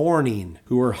 mourning,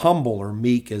 who are humble or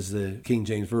meek, as the King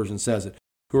James Version says it,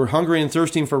 who are hungry and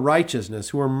thirsting for righteousness,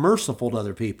 who are merciful to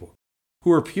other people,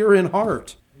 who are pure in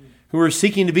heart, who are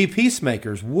seeking to be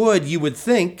peacemakers, would, you would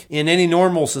think, in any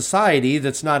normal society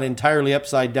that's not entirely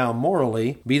upside down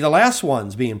morally, be the last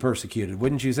ones being persecuted,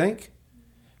 wouldn't you think?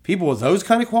 People with those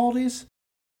kind of qualities?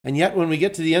 And yet, when we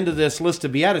get to the end of this list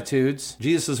of Beatitudes,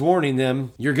 Jesus is warning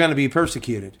them, you're going to be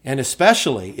persecuted. And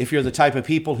especially if you're the type of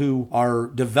people who are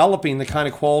developing the kind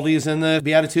of qualities in the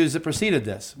Beatitudes that preceded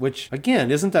this, which, again,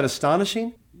 isn't that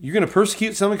astonishing? You're going to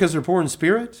persecute someone because they're poor in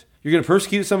spirit? You're going to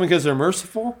persecute someone because they're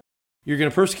merciful? You're going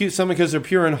to persecute someone because they're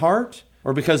pure in heart?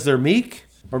 Or because they're meek?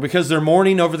 Or because they're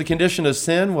mourning over the condition of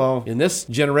sin? Well, in this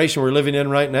generation we're living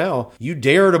in right now, you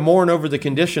dare to mourn over the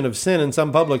condition of sin in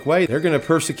some public way, they're going to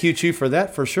persecute you for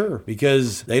that for sure.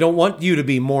 Because they don't want you to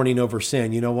be mourning over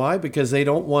sin. You know why? Because they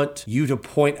don't want you to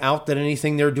point out that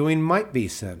anything they're doing might be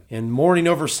sin. And mourning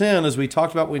over sin, as we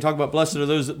talked about when we talk about blessed are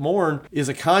those that mourn, is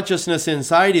a consciousness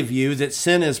inside of you that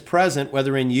sin is present,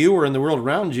 whether in you or in the world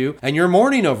around you, and you're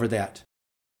mourning over that.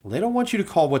 Well, they don't want you to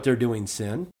call what they're doing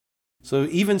sin. So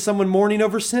even someone mourning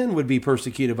over sin would be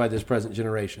persecuted by this present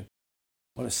generation.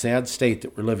 What a sad state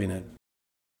that we're living in.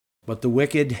 But the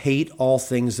wicked hate all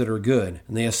things that are good,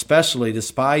 and they especially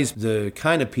despise the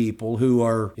kind of people who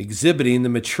are exhibiting the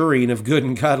maturing of good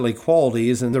and godly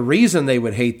qualities. And the reason they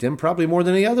would hate them, probably more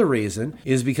than any other reason,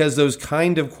 is because those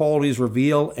kind of qualities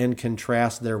reveal and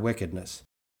contrast their wickedness.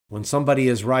 When somebody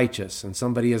is righteous and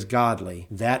somebody is godly,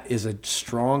 that is a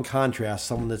strong contrast,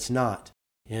 someone that's not.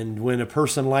 And when a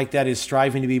person like that is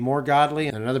striving to be more godly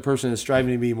and another person is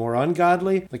striving to be more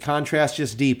ungodly, the contrast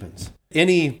just deepens.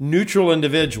 Any neutral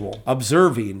individual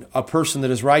observing a person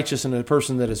that is righteous and a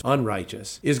person that is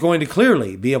unrighteous is going to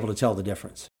clearly be able to tell the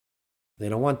difference. They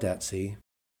don't want that, see?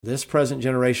 This present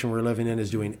generation we're living in is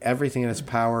doing everything in its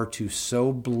power to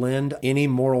so blend any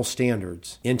moral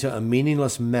standards into a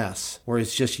meaningless mess where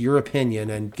it's just your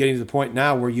opinion, and getting to the point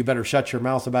now where you better shut your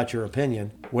mouth about your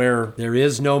opinion, where there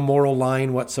is no moral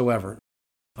line whatsoever.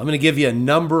 I'm going to give you a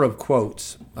number of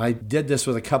quotes. I did this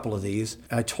with a couple of these.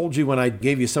 I told you when I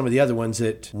gave you some of the other ones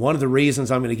that one of the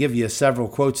reasons I'm going to give you several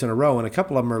quotes in a row, and a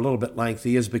couple of them are a little bit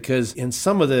lengthy, is because in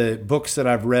some of the books that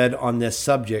I've read on this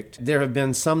subject, there have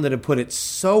been some that have put it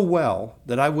so well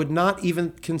that I would not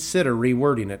even consider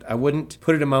rewording it. I wouldn't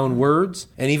put it in my own words.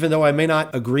 And even though I may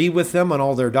not agree with them on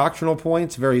all their doctrinal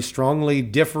points, very strongly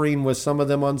differing with some of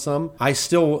them on some, I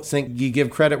still think you give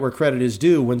credit where credit is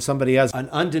due when somebody has an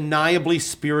undeniably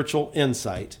spiritual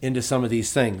insight into some of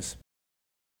these things.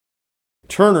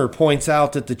 Turner points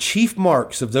out that the chief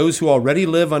marks of those who already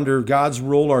live under God's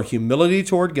rule are humility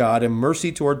toward God and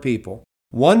mercy toward people.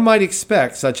 One might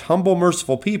expect such humble,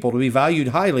 merciful people to be valued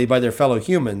highly by their fellow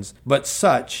humans, but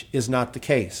such is not the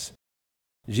case.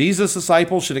 Jesus'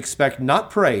 disciples should expect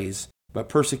not praise, but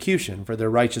persecution for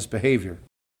their righteous behavior.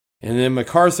 And then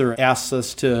MacArthur asks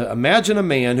us to imagine a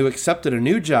man who accepted a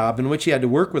new job in which he had to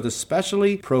work with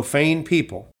especially profane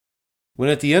people. When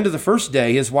at the end of the first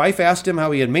day, his wife asked him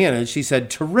how he had managed, he said,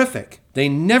 "Terrific. They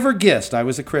never guessed I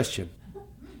was a Christian."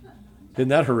 Isn't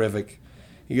that horrific?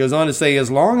 He goes on to say,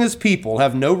 as long as people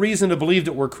have no reason to believe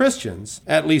that we're Christians,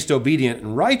 at least obedient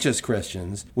and righteous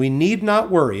Christians, we need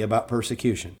not worry about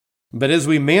persecution. But as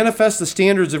we manifest the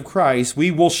standards of Christ,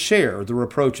 we will share the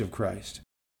reproach of Christ.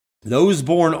 Those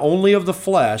born only of the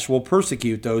flesh will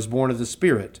persecute those born of the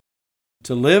Spirit.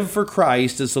 To live for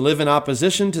Christ is to live in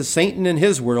opposition to Satan and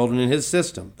his world and in his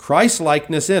system.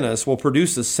 Christ-likeness in us will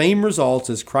produce the same results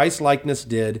as Christ-likeness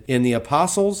did in the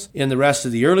apostles, in the rest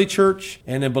of the early church,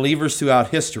 and in believers throughout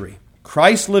history.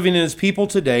 Christ living in his people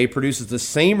today produces the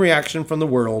same reaction from the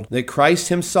world that Christ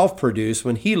himself produced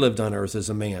when he lived on earth as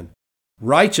a man.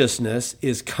 Righteousness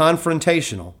is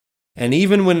confrontational. And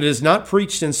even when it is not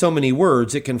preached in so many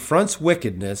words, it confronts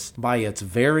wickedness by its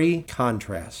very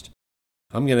contrast.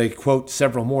 I'm going to quote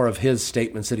several more of his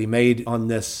statements that he made on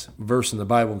this verse in the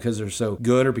Bible because they're so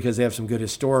good or because they have some good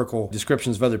historical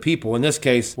descriptions of other people. In this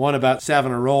case, one about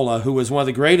Savonarola, who was one of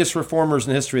the greatest reformers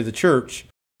in the history of the church.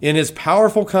 In his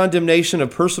powerful condemnation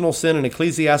of personal sin and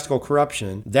ecclesiastical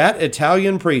corruption, that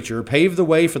Italian preacher paved the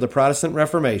way for the Protestant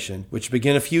Reformation, which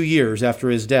began a few years after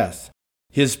his death.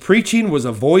 His preaching was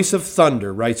a voice of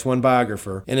thunder, writes one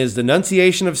biographer, and his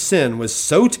denunciation of sin was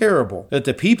so terrible that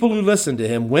the people who listened to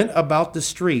him went about the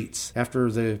streets, after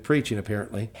the preaching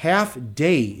apparently, half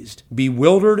dazed,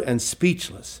 bewildered, and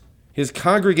speechless. His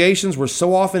congregations were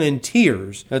so often in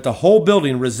tears that the whole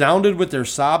building resounded with their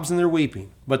sobs and their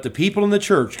weeping. But the people in the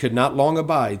church could not long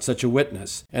abide such a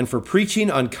witness, and for preaching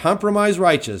uncompromised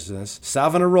righteousness,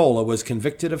 Savonarola was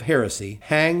convicted of heresy,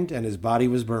 hanged, and his body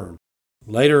was burned.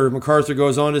 Later, MacArthur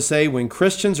goes on to say, when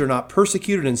Christians are not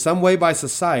persecuted in some way by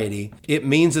society, it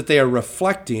means that they are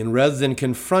reflecting rather than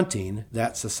confronting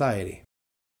that society.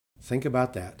 Think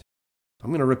about that.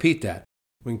 I'm going to repeat that.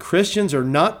 When Christians are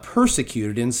not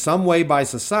persecuted in some way by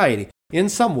society, in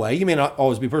some way, you may not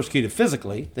always be persecuted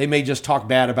physically. They may just talk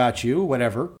bad about you,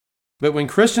 whatever. But when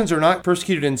Christians are not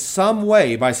persecuted in some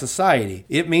way by society,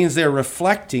 it means they're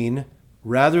reflecting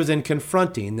rather than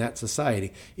confronting that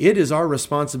society. It is our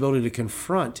responsibility to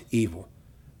confront evil,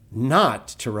 not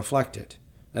to reflect it.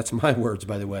 That's my words,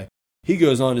 by the way. He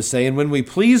goes on to say, and when we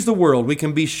please the world, we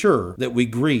can be sure that we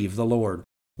grieve the Lord.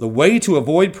 The way to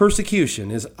avoid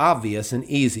persecution is obvious and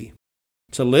easy.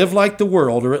 To live like the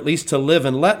world, or at least to live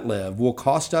and let live, will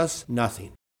cost us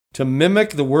nothing. To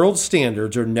mimic the world's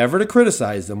standards or never to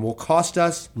criticize them will cost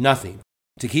us nothing.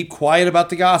 To keep quiet about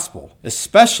the gospel,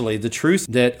 especially the truth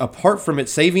that apart from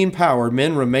its saving power,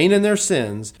 men remain in their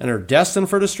sins and are destined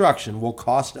for destruction, will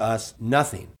cost us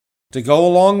nothing. To go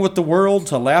along with the world,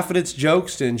 to laugh at its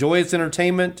jokes, to enjoy its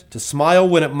entertainment, to smile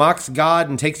when it mocks God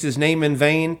and takes his name in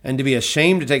vain, and to be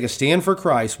ashamed to take a stand for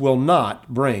Christ will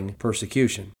not bring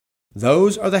persecution.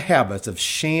 Those are the habits of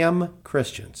sham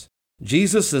Christians.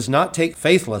 Jesus does not take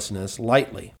faithlessness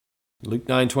lightly. Luke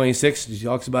 9:26, he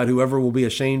talks about whoever will be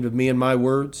ashamed of me and my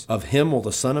words, of him will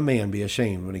the Son of Man be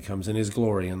ashamed when he comes in his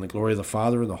glory and the glory of the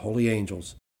Father and the holy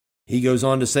angels. He goes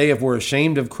on to say, if we're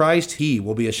ashamed of Christ, he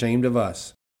will be ashamed of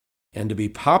us. And to be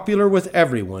popular with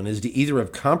everyone is to either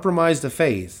have compromised the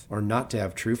faith or not to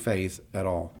have true faith at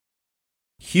all.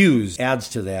 Hughes adds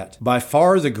to that, by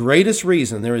far the greatest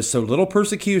reason there is so little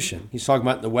persecution, he's talking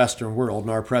about in the Western world in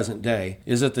our present day,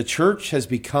 is that the church has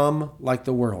become like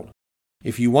the world.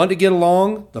 If you want to get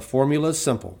along, the formula is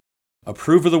simple.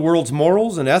 Approve of the world's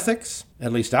morals and ethics,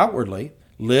 at least outwardly.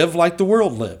 Live like the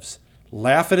world lives.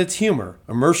 Laugh at its humor.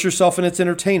 Immerse yourself in its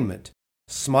entertainment.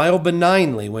 Smile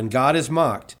benignly when God is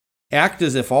mocked. Act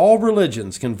as if all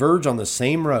religions converge on the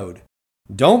same road.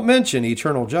 Don't mention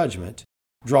eternal judgment.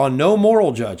 Draw no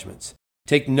moral judgments.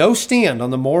 Take no stand on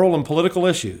the moral and political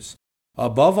issues.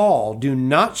 Above all, do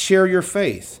not share your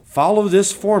faith. Follow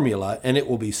this formula and it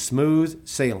will be smooth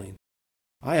sailing.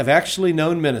 I have actually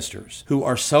known ministers who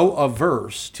are so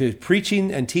averse to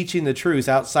preaching and teaching the truth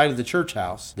outside of the church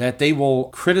house that they will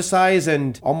criticize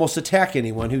and almost attack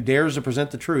anyone who dares to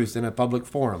present the truth in a public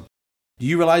forum. Do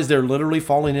you realize they're literally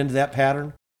falling into that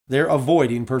pattern? They're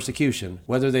avoiding persecution,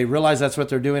 whether they realize that's what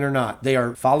they're doing or not. They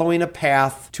are following a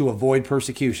path to avoid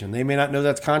persecution. They may not know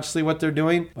that's consciously what they're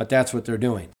doing, but that's what they're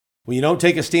doing. When you don't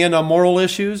take a stand on moral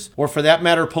issues, or for that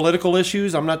matter, political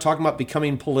issues, I'm not talking about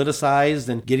becoming politicized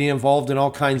and getting involved in all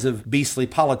kinds of beastly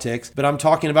politics, but I'm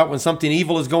talking about when something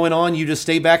evil is going on, you just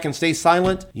stay back and stay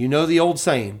silent. You know the old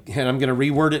saying, and I'm going to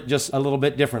reword it just a little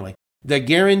bit differently. The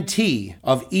guarantee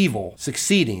of evil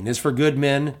succeeding is for good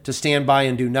men to stand by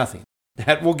and do nothing.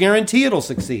 That will guarantee it'll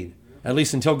succeed, at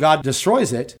least until God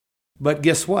destroys it. But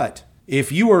guess what?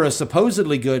 If you are a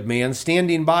supposedly good man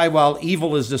standing by while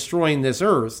evil is destroying this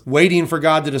earth, waiting for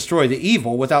God to destroy the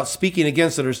evil without speaking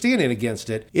against it or standing against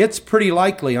it, it's pretty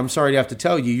likely, I'm sorry to have to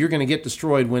tell you, you're going to get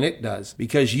destroyed when it does,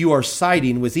 because you are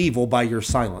siding with evil by your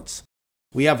silence.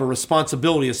 We have a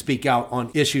responsibility to speak out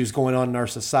on issues going on in our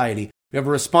society. We have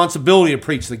a responsibility to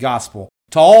preach the gospel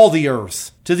to all the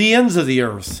earth, to the ends of the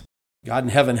earth. God in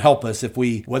heaven help us if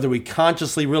we, whether we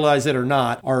consciously realize it or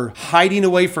not, are hiding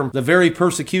away from the very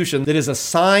persecution that is a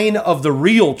sign of the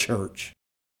real church.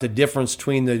 The difference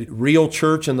between the real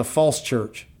church and the false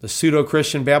church, the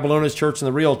pseudo-Christian Babylonian church and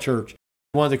the real church.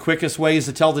 One of the quickest ways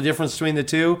to tell the difference between the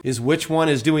two is which one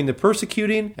is doing the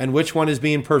persecuting and which one is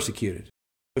being persecuted.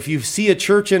 If you see a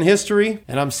church in history,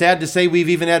 and I'm sad to say we've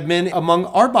even had men among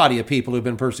our body of people who've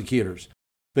been persecutors,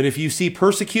 but if you see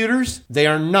persecutors, they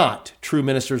are not true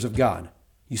ministers of God.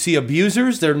 You see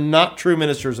abusers, they're not true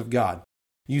ministers of God.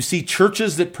 You see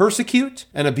churches that persecute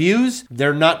and abuse,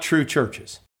 they're not true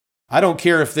churches. I don't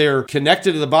care if they're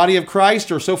connected to the body of Christ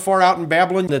or so far out in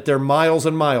Babylon that they're miles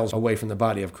and miles away from the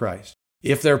body of Christ.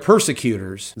 If they're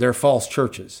persecutors, they're false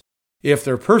churches. If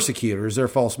they're persecutors, they're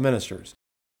false ministers.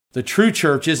 The true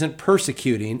church isn't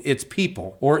persecuting its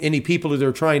people or any people who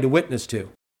they're trying to witness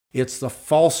to. It's the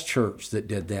false church that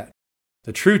did that.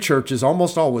 The true church is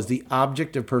almost always the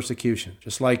object of persecution.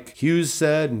 Just like Hughes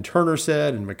said and Turner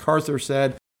said and MacArthur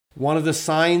said, one of the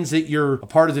signs that you're a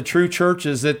part of the true church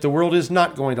is that the world is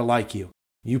not going to like you.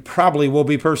 You probably will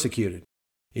be persecuted.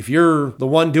 If you're the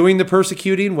one doing the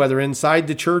persecuting, whether inside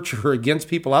the church or against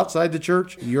people outside the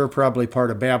church, you're probably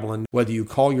part of Babylon, whether you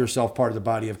call yourself part of the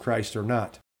body of Christ or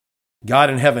not.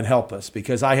 God in heaven help us,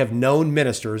 because I have known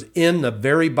ministers in the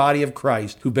very body of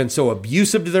Christ who've been so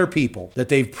abusive to their people that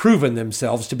they've proven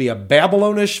themselves to be a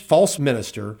Babylonish false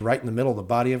minister right in the middle of the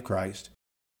body of Christ.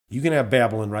 You can have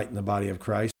Babylon right in the body of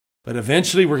Christ, but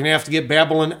eventually we're going to have to get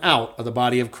Babylon out of the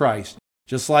body of Christ.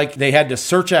 Just like they had to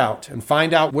search out and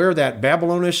find out where that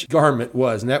Babylonish garment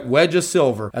was and that wedge of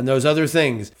silver and those other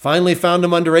things. Finally found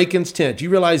them under Achan's tent. You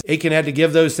realize Achan had to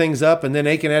give those things up, and then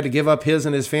Achan had to give up his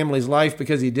and his family's life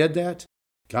because he did that?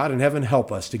 God in heaven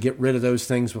help us to get rid of those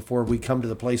things before we come to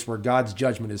the place where God's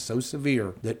judgment is so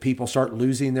severe that people start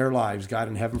losing their lives. God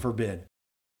in heaven forbid.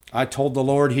 I told the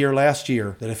Lord here last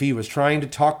year that if He was trying to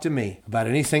talk to me about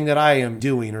anything that I am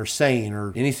doing or saying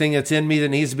or anything that's in me that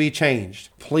needs to be changed,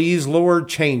 please, Lord,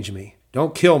 change me.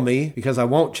 Don't kill me because I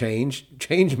won't change.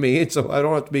 Change me so I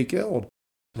don't have to be killed.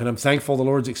 And I'm thankful the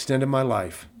Lord's extended my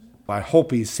life. I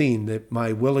hope He's seen that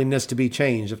my willingness to be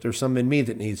changed, if there's some in me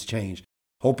that needs change.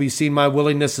 Hope He's seen my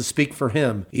willingness to speak for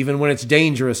Him, even when it's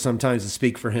dangerous sometimes to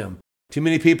speak for Him. Too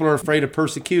many people are afraid of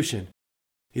persecution.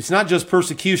 It's not just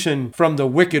persecution from the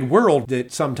wicked world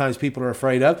that sometimes people are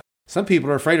afraid of. Some people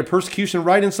are afraid of persecution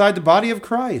right inside the body of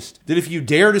Christ. That if you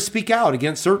dare to speak out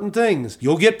against certain things,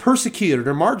 you'll get persecuted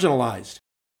or marginalized.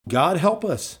 God help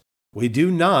us. We do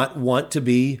not want to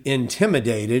be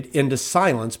intimidated into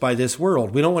silence by this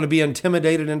world. We don't want to be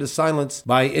intimidated into silence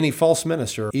by any false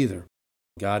minister either.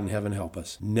 God in heaven help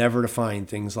us never to find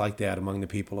things like that among the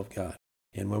people of God.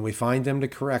 And when we find them, to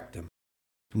correct them.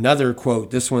 Another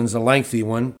quote, this one's a lengthy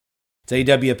one. It's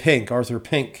A.W. Pink, Arthur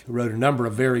Pink, who wrote a number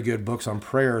of very good books on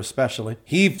prayer especially.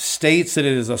 He states that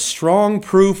it is a strong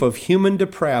proof of human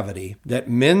depravity that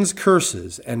men's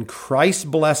curses and Christ's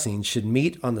blessings should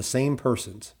meet on the same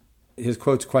persons. His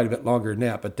quote's quite a bit longer than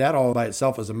that, but that all by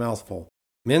itself is a mouthful.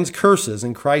 Men's curses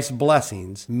and Christ's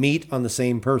blessings meet on the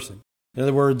same person. In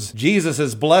other words, Jesus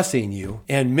is blessing you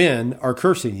and men are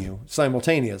cursing you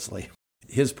simultaneously.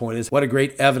 His point is, what a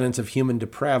great evidence of human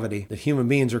depravity that human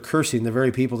beings are cursing the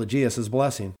very people that Jesus is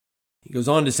blessing. He goes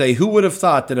on to say, who would have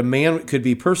thought that a man could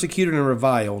be persecuted and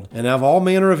reviled, and have all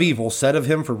manner of evil said of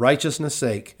him for righteousness'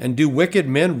 sake? And do wicked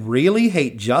men really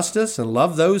hate justice and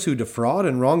love those who defraud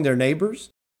and wrong their neighbors?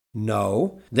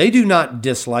 No, they do not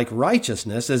dislike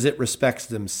righteousness as it respects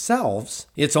themselves.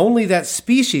 It's only that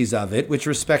species of it which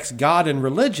respects God and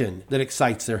religion that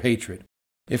excites their hatred.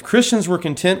 If Christians were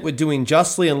content with doing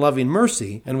justly and loving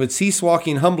mercy, and would cease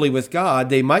walking humbly with God,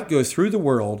 they might go through the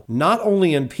world, not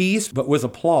only in peace, but with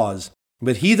applause.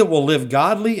 But he that will live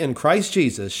godly in Christ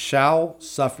Jesus shall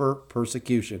suffer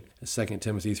persecution, as 2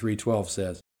 Timothy 3:12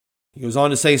 says. He goes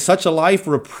on to say, such a life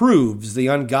reproves the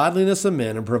ungodliness of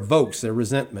men and provokes their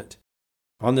resentment.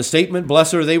 On the statement,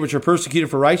 blessed are they which are persecuted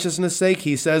for righteousness' sake,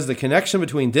 he says the connection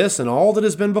between this and all that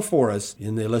has been before us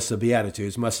in the list of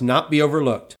Beatitudes must not be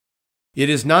overlooked. It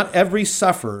is not every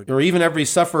sufferer, or even every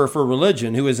sufferer for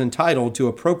religion, who is entitled to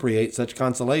appropriate such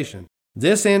consolation.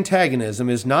 This antagonism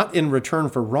is not in return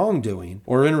for wrongdoing,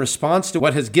 or in response to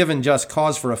what has given just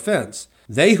cause for offense.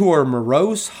 They who are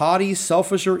morose, haughty,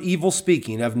 selfish, or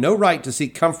evil-speaking have no right to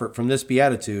seek comfort from this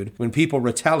beatitude when people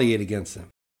retaliate against them.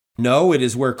 No, it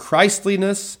is where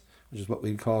Christliness, which is what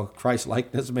we call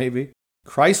Christ-likeness maybe,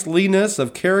 Christliness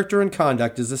of character and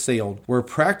conduct is assailed, where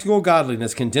practical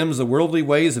godliness condemns the worldly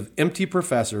ways of empty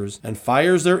professors and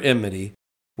fires their enmity,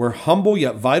 where humble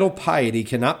yet vital piety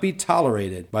cannot be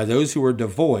tolerated by those who are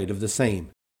devoid of the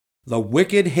same. The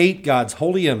wicked hate God's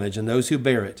holy image and those who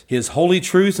bear it, His holy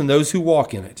truth and those who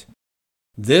walk in it.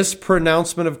 This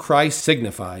pronouncement of Christ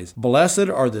signifies, blessed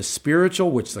are the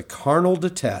spiritual which the carnal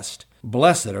detest.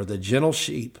 Blessed are the gentle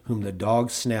sheep whom the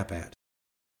dogs snap at.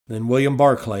 Then William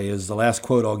Barclay is the last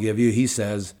quote I'll give you. He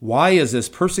says, why is this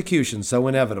persecution so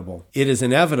inevitable? It is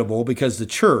inevitable because the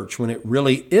church, when it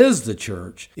really is the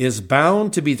church, is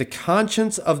bound to be the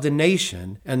conscience of the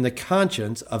nation and the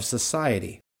conscience of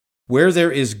society. Where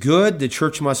there is good, the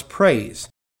church must praise.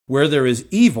 Where there is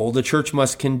evil, the church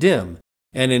must condemn,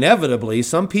 and inevitably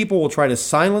some people will try to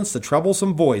silence the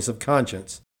troublesome voice of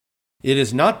conscience. It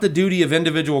is not the duty of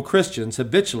individual Christians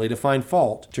habitually to find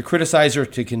fault, to criticize, or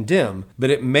to condemn, but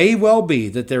it may well be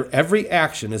that their every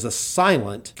action is a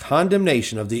silent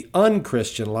condemnation of the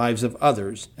unchristian lives of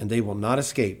others, and they will not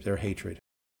escape their hatred.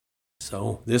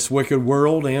 So, this wicked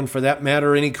world, and for that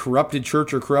matter, any corrupted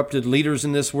church or corrupted leaders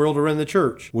in this world or in the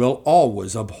church, will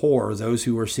always abhor those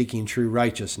who are seeking true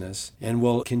righteousness, and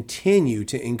will continue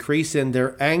to increase in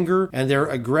their anger and their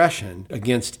aggression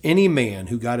against any man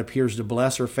who God appears to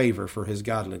bless or favor for his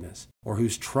godliness, or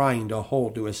who's trying to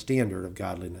hold to a standard of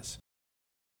godliness.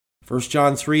 1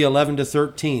 John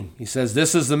 3:11-13, he says,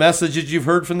 "This is the message that you've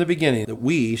heard from the beginning, that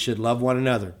we should love one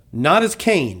another. Not as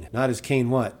Cain." Not as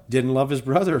Cain what? Didn't love his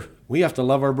brother. We have to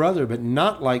love our brother, but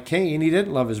not like Cain. He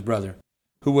didn't love his brother.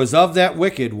 "Who was of that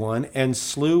wicked one, and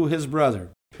slew his brother.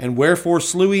 And wherefore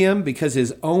slew he him? Because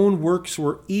his own works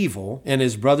were evil, and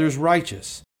his brother's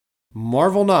righteous.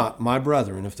 Marvel not, my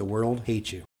brethren, if the world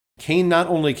hate you." Cain not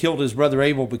only killed his brother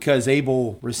Abel because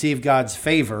Abel received God's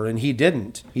favor, and he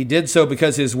didn't. He did so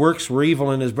because his works were evil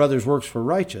and his brother's works were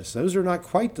righteous. Those are not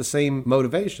quite the same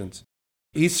motivations.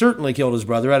 He certainly killed his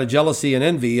brother out of jealousy and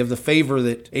envy of the favor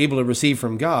that Abel had received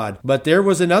from God, but there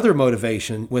was another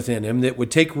motivation within him that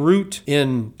would take root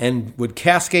in and would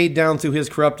cascade down through his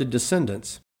corrupted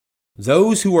descendants.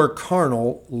 Those who are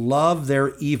carnal love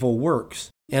their evil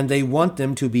works, and they want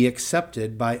them to be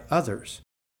accepted by others.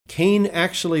 Cain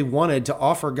actually wanted to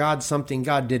offer God something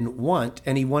God didn't want,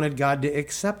 and he wanted God to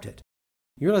accept it.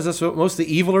 You realize that's what most of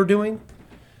the evil are doing?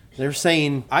 They're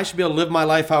saying, I should be able to live my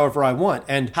life however I want,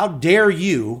 and how dare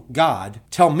you, God,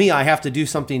 tell me I have to do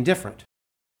something different?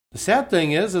 The sad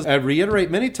thing is I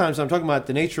reiterate many times I'm talking about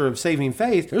the nature of saving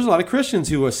faith, there's a lot of Christians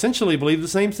who essentially believe the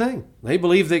same thing. They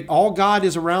believe that all God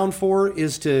is around for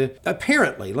is to,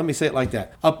 apparently, let me say it like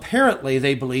that, apparently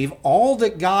they believe all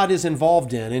that God is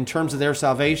involved in terms of their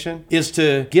salvation is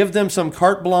to give them some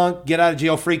carte blanche, get out of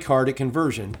jail free card at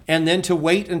conversion, and then to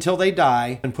wait until they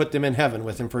die and put them in heaven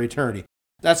with him for eternity.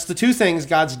 That's the two things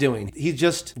God's doing. He's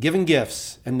just giving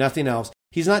gifts and nothing else.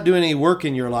 He's not doing any work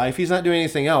in your life. He's not doing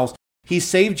anything else. He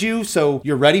saved you, so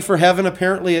you're ready for heaven,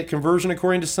 apparently, at conversion,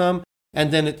 according to some.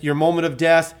 And then at your moment of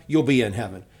death, you'll be in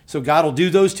heaven. So God will do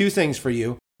those two things for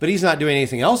you, but he's not doing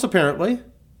anything else, apparently.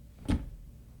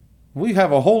 We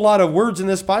have a whole lot of words in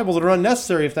this Bible that are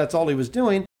unnecessary if that's all he was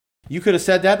doing. You could have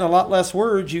said that in a lot less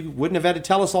words. You wouldn't have had to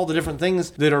tell us all the different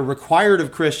things that are required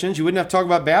of Christians. You wouldn't have to talk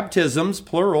about baptisms,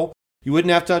 plural. You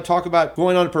wouldn't have to talk about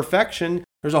going on to perfection.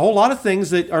 There's a whole lot of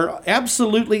things that are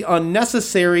absolutely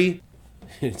unnecessary.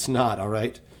 It's not, all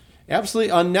right?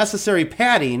 Absolutely unnecessary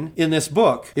padding in this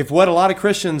book if what a lot of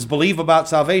Christians believe about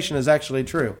salvation is actually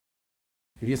true.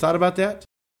 Have you thought about that?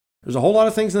 There's a whole lot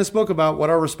of things in this book about what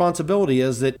our responsibility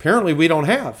is that apparently we don't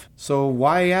have. So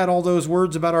why add all those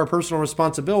words about our personal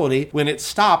responsibility when it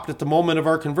stopped at the moment of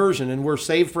our conversion and we're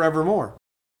saved forevermore?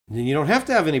 Then you don't have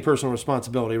to have any personal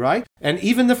responsibility, right? And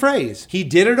even the phrase, he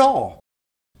did it all.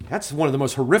 That's one of the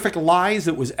most horrific lies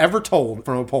that was ever told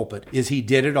from a pulpit, is he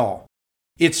did it all.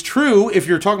 It's true if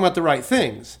you're talking about the right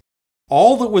things.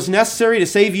 All that was necessary to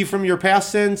save you from your past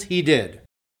sins, he did.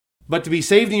 But to be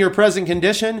saved in your present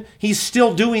condition, he's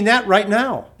still doing that right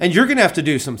now. And you're going to have to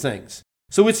do some things.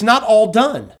 So it's not all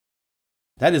done.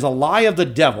 That is a lie of the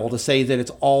devil to say that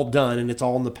it's all done and it's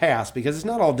all in the past, because it's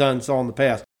not all done, it's all in the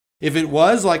past. If it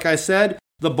was, like I said,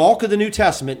 the bulk of the New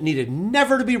Testament needed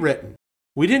never to be written.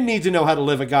 We didn't need to know how to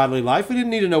live a godly life. We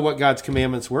didn't need to know what God's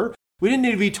commandments were. We didn't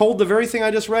need to be told the very thing I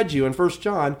just read you in 1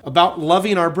 John about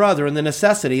loving our brother and the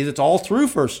necessity that's all through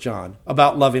 1 John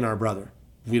about loving our brother.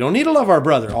 We don't need to love our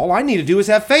brother. All I need to do is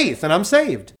have faith and I'm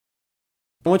saved.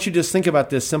 I want you to just think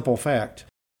about this simple fact.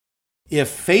 If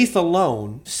faith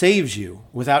alone saves you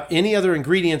without any other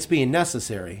ingredients being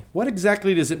necessary, what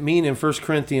exactly does it mean in 1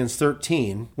 Corinthians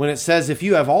 13 when it says if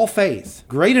you have all faith,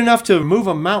 great enough to move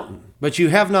a mountain, but you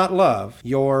have not love,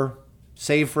 you're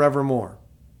saved forevermore,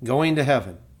 going to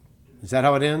heaven? Is that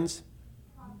how it ends?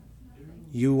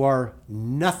 You are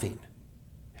nothing.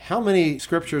 How many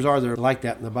scriptures are there like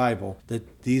that in the Bible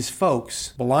that these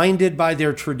folks, blinded by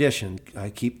their tradition,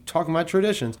 I keep talking about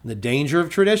traditions, the danger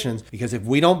of traditions, because if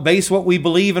we don't base what we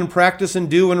believe and practice and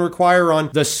do and require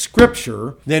on the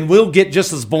scripture, then we'll get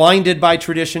just as blinded by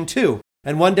tradition too.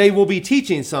 And one day we'll be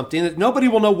teaching something that nobody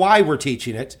will know why we're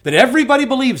teaching it, but everybody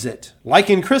believes it.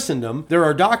 Like in Christendom, there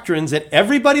are doctrines that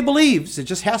everybody believes. It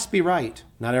just has to be right.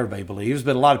 Not everybody believes,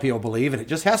 but a lot of people believe, and it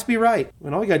just has to be right.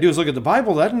 And all you got to do is look at the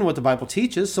Bible. That isn't what the Bible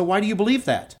teaches, so why do you believe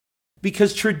that?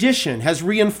 Because tradition has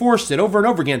reinforced it over and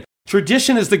over again.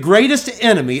 Tradition is the greatest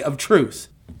enemy of truth.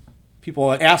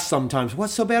 People ask sometimes,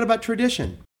 what's so bad about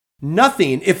tradition?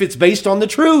 Nothing if it's based on the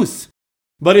truth.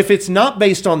 But if it's not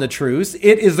based on the truth,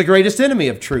 it is the greatest enemy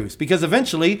of truth, because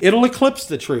eventually it'll eclipse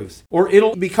the truth, or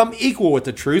it'll become equal with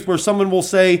the truth, where someone will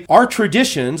say, our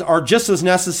traditions are just as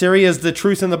necessary as the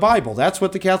truth in the Bible. That's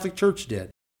what the Catholic Church did.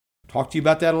 Talked to you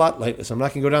about that a lot lately, so I'm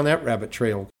not going to go down that rabbit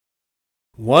trail.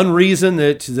 One reason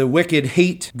that the wicked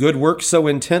hate good works so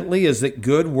intently is that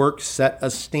good works set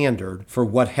a standard for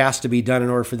what has to be done in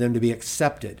order for them to be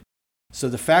accepted. So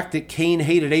the fact that Cain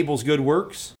hated Abel's good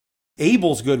works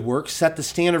set the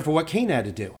standard for what Cain had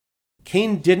to do.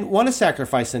 Cain didn't want to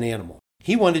sacrifice an animal.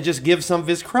 He wanted to just give some of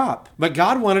his crop. But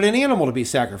God wanted an animal to be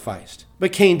sacrificed.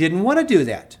 But Cain didn't want to do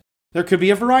that. There could be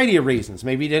a variety of reasons.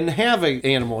 Maybe he didn't have an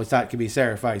animal he thought could be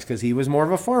sacrificed because he was more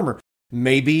of a farmer.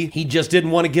 Maybe he just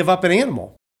didn't want to give up an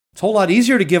animal. It's a whole lot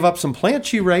easier to give up some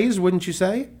plants you raised, wouldn't you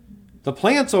say? The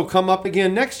plants will come up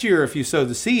again next year if you sow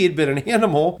the seed, but an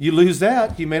animal, you lose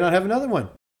that, you may not have another one.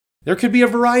 There could be a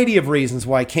variety of reasons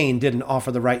why Cain didn't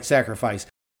offer the right sacrifice.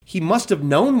 He must have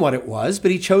known what it was,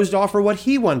 but he chose to offer what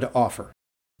he wanted to offer.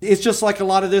 It's just like a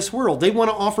lot of this world. They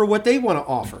want to offer what they want to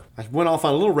offer. I went off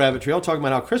on a little rabbit trail talking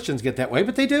about how Christians get that way,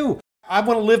 but they do. I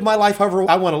want to live my life however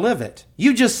I want to live it.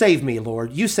 You just save me,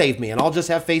 Lord. You save me, and I'll just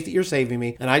have faith that you're saving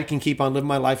me, and I can keep on living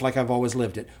my life like I've always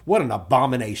lived it. What an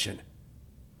abomination.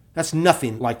 That's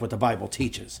nothing like what the Bible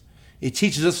teaches. It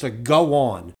teaches us to go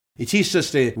on. It teaches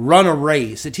us to run a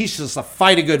race. It teaches us to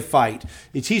fight a good fight.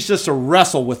 It teaches us to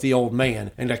wrestle with the old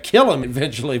man and to kill him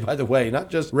eventually, by the way. Not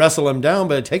just wrestle him down,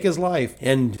 but take his life.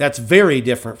 And that's very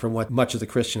different from what much of the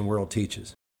Christian world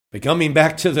teaches. But coming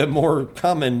back to the more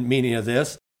common meaning of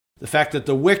this, the fact that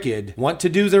the wicked want to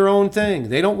do their own thing.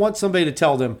 They don't want somebody to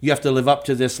tell them, you have to live up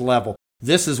to this level.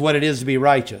 This is what it is to be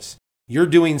righteous. You're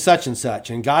doing such and such,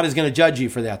 and God is going to judge you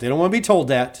for that. They don't want to be told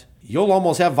that. You'll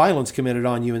almost have violence committed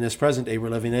on you in this present day we're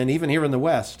living in, even here in the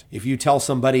West. If you tell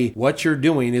somebody what you're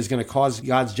doing is going to cause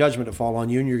God's judgment to fall on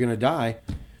you and you're going to die,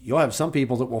 you'll have some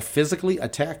people that will physically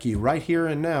attack you right here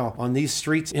and now on these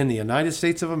streets in the United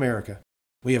States of America.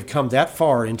 We have come that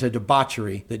far into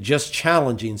debauchery that just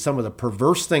challenging some of the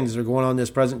perverse things that are going on in this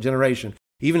present generation,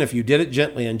 even if you did it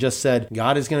gently and just said,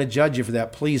 God is going to judge you for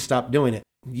that, please stop doing it,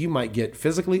 you might get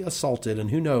physically assaulted,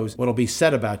 and who knows what will be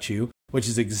said about you, which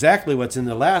is exactly what's in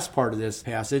the last part of this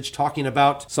passage, talking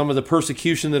about some of the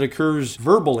persecution that occurs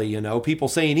verbally, people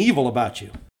saying evil about you.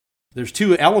 There's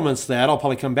two elements to that. I'll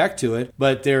probably come back to it.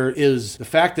 But there is the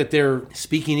fact that they're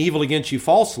speaking evil against you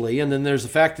falsely, and then there's the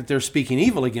fact that they're speaking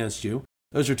evil against you.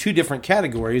 Those are two different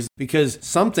categories, because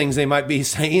some things they might be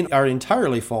saying are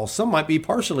entirely false. Some might be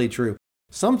partially true.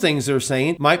 Some things they're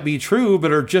saying might be true,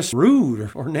 but are just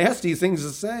rude or nasty things to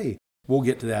say. We'll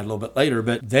get to that a little bit later,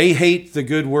 but they hate the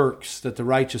good works that the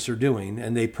righteous are doing,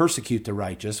 and they persecute the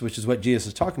righteous, which is what Jesus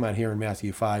is talking about here in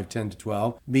Matthew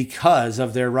 5:10-12, because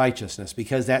of their righteousness,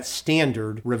 because that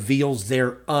standard reveals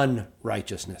their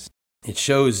unrighteousness. It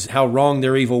shows how wrong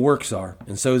their evil works are.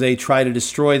 And so they try to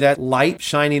destroy that light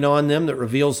shining on them that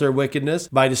reveals their wickedness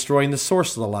by destroying the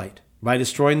source of the light, by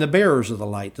destroying the bearers of the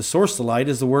light. The source of the light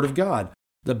is the Word of God.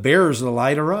 The bearers of the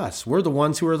light are us. We're the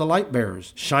ones who are the light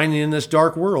bearers, shining in this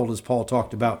dark world, as Paul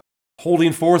talked about,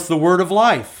 holding forth the word of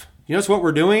life. You notice what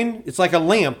we're doing? It's like a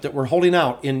lamp that we're holding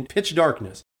out in pitch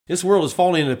darkness. This world is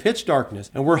falling into pitch darkness,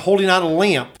 and we're holding out a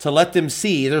lamp to let them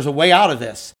see there's a way out of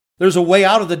this. There's a way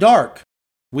out of the dark.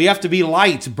 We have to be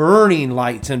lights, burning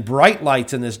lights and bright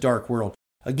lights in this dark world.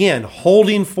 Again,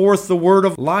 holding forth the word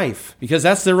of life, because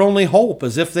that's their only hope,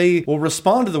 as if they will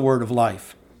respond to the word of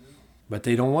life. But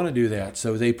they don't want to do that,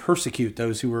 so they persecute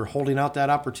those who are holding out that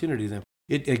opportunity to them.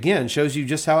 It, again, shows you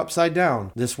just how upside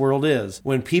down this world is.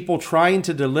 When people trying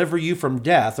to deliver you from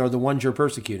death are the ones you're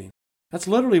persecuting. That's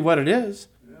literally what it is.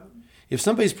 Yeah. If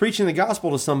somebody's preaching the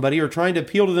gospel to somebody or trying to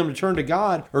appeal to them to turn to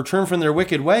God or turn from their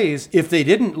wicked ways, if they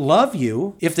didn't love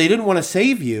you, if they didn't want to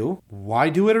save you, why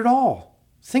do it at all?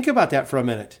 Think about that for a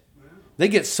minute. They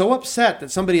get so upset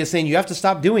that somebody is saying, you have to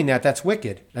stop doing that, that's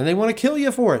wicked. And they want to kill you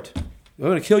for it. They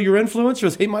want to kill your influence,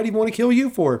 or they might even want to kill you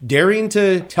for daring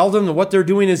to tell them that what they're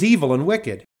doing is evil and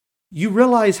wicked. You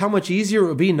realize how much easier it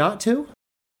would be not to?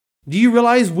 Do you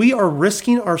realize we are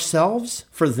risking ourselves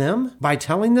for them by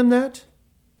telling them that?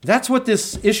 That's what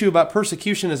this issue about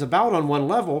persecution is about on one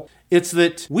level. It's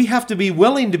that we have to be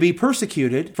willing to be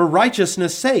persecuted for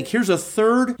righteousness' sake. Here's a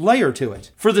third layer to it.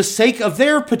 For the sake of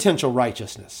their potential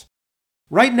righteousness.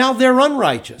 Right now, they're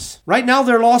unrighteous. Right now,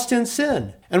 they're lost in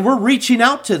sin. And we're reaching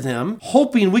out to them,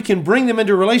 hoping we can bring them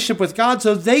into a relationship with God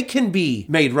so they can be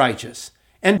made righteous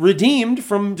and redeemed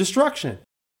from destruction.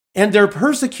 And they're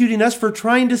persecuting us for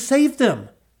trying to save them.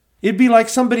 It'd be like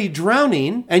somebody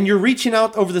drowning and you're reaching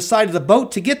out over the side of the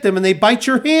boat to get them and they bite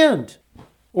your hand.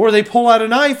 Or they pull out a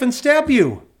knife and stab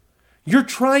you. You're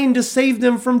trying to save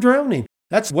them from drowning.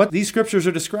 That's what these scriptures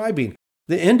are describing.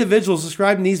 The individuals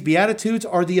described in these Beatitudes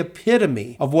are the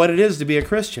epitome of what it is to be a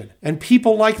Christian. And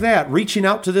people like that, reaching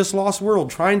out to this lost world,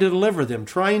 trying to deliver them,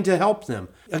 trying to help them.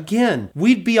 Again,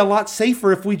 we'd be a lot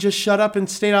safer if we just shut up and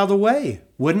stayed out of the way,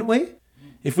 wouldn't we?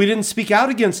 If we didn't speak out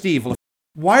against evil.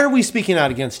 Why are we speaking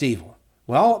out against evil?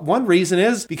 Well, one reason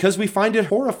is because we find it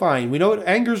horrifying. We know it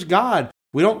angers God.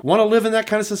 We don't want to live in that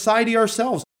kind of society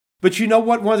ourselves. But you know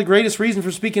what one of the greatest reasons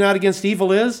for speaking out against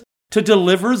evil is? To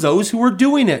deliver those who are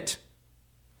doing it.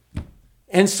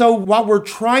 And so while we're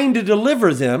trying to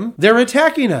deliver them, they're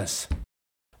attacking us.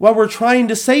 While we're trying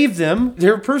to save them,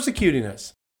 they're persecuting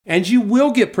us. And you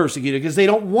will get persecuted because they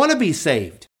don't want to be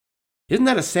saved. Isn't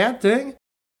that a sad thing?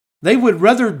 They would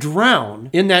rather drown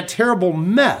in that terrible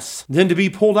mess than to be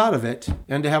pulled out of it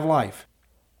and to have life.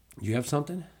 You have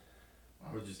something?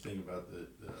 I was just thinking about the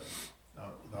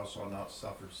thou shalt not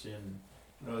suffer sin.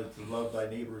 You know, to love thy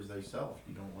neighbor as thyself.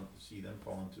 You don't want to see them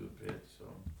fall into a pit. So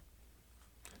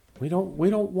we don't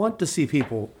want to see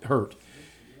people hurt.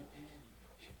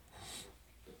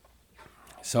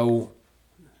 So,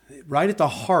 right at the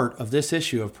heart of this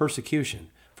issue of persecution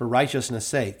for righteousness'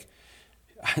 sake,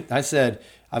 I said,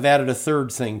 I've added a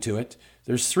third thing to it.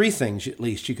 There's three things at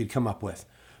least you could come up with.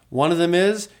 One of them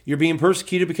is you're being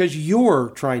persecuted because you're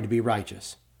trying to be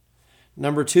righteous.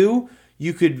 Number two,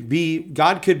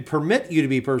 God could permit you to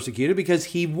be persecuted because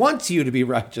he wants you to be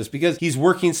righteous, because he's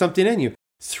working something in you.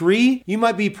 Three, you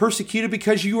might be persecuted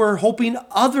because you are hoping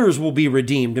others will be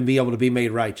redeemed and be able to be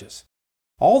made righteous.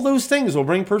 All those things will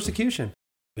bring persecution,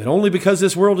 but only because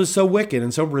this world is so wicked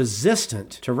and so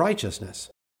resistant to righteousness.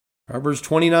 Proverbs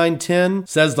 29:10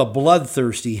 says, the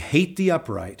bloodthirsty hate the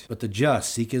upright, but the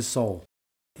just seek his soul.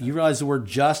 You realize the word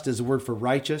just is the word for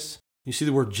righteous? You see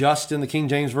the word just in the King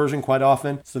James Version quite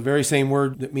often. It's the very same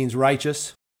word that means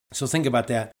righteous. So think about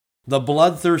that. The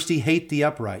bloodthirsty hate the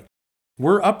upright.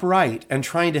 We're upright and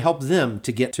trying to help them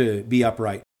to get to be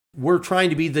upright. We're trying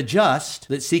to be the just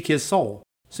that seek his soul.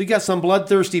 So you got some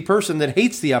bloodthirsty person that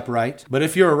hates the upright, but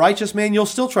if you're a righteous man, you'll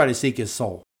still try to seek his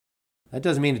soul. That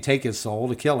doesn't mean to take his soul,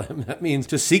 to kill him. That means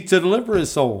to seek to deliver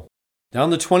his soul. Down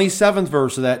the 27th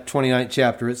verse of that 29th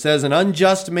chapter, it says, an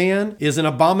unjust man is an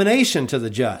abomination to the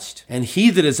just, and he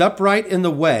that is upright in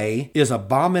the way is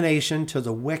abomination to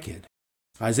the wicked.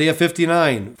 Isaiah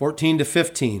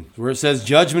 59:14-15, where it says,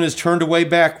 judgment is turned away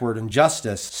backward, and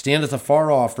justice standeth afar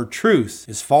off, for truth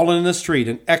is fallen in the street,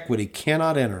 and equity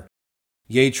cannot enter.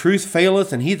 Yea, truth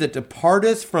faileth, and he that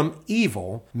departeth from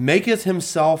evil maketh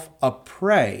himself a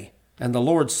prey. And the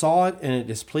Lord saw it, and it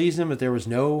displeased him that there was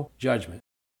no judgment.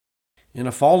 In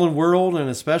a fallen world, and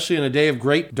especially in a day of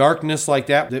great darkness like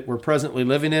that we're presently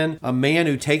living in, a man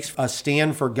who takes a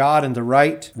stand for God and the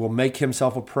right will make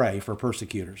himself a prey for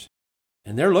persecutors.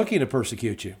 And they're looking to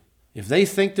persecute you. If they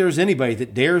think there's anybody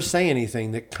that dares say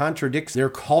anything that contradicts their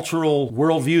cultural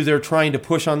worldview they're trying to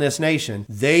push on this nation,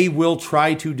 they will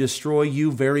try to destroy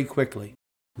you very quickly.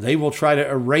 They will try to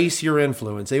erase your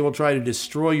influence. They will try to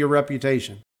destroy your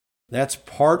reputation. That's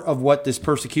part of what this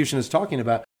persecution is talking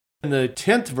about. In the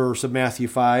 10th verse of Matthew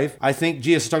 5, I think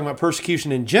Jesus is talking about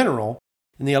persecution in general.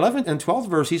 In the 11th and 12th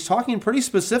verse, he's talking pretty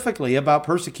specifically about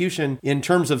persecution in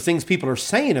terms of things people are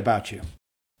saying about you.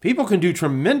 People can do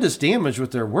tremendous damage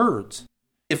with their words.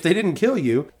 If they didn't kill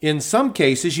you, in some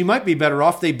cases, you might be better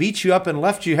off they beat you up and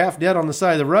left you half dead on the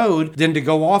side of the road than to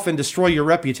go off and destroy your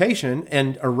reputation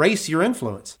and erase your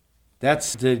influence.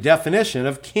 That's the definition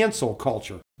of cancel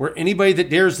culture, where anybody that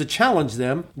dares to challenge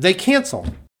them, they cancel.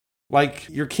 Like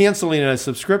you're canceling a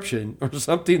subscription or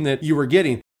something that you were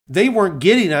getting. They weren't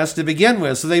getting us to begin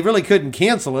with, so they really couldn't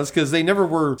cancel us because they never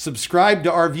were subscribed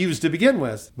to our views to begin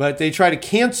with. But they try to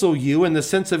cancel you in the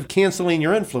sense of canceling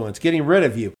your influence, getting rid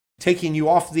of you, taking you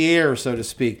off the air, so to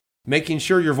speak, making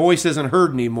sure your voice isn't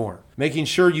heard anymore, making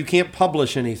sure you can't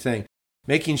publish anything,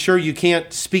 making sure you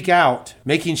can't speak out,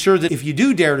 making sure that if you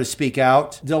do dare to speak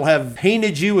out, they'll have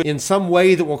painted you in some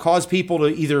way that will cause people to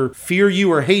either fear you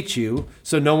or hate you,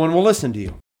 so no one will listen to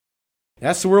you.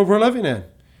 That's the world we're living in.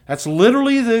 That's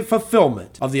literally the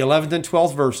fulfillment of the 11th and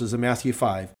 12th verses of Matthew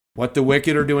 5. What the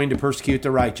wicked are doing to persecute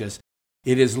the righteous.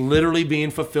 It is literally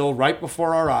being fulfilled right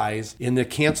before our eyes in the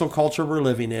cancel culture we're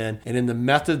living in and in the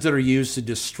methods that are used to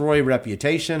destroy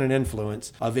reputation and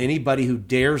influence of anybody who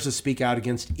dares to speak out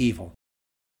against evil.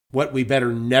 What we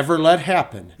better never let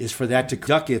happen is for that to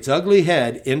duck its ugly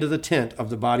head into the tent of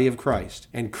the body of Christ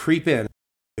and creep in.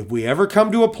 If we ever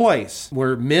come to a place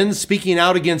where men speaking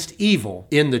out against evil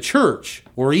in the church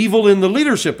or evil in the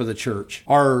leadership of the church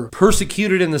are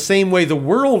persecuted in the same way the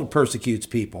world persecutes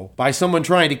people by someone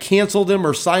trying to cancel them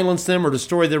or silence them or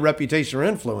destroy their reputation or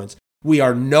influence, we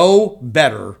are no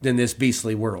better than this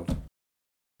beastly world.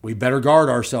 We better guard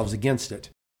ourselves against it.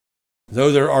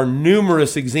 Though there are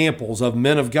numerous examples of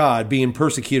men of God being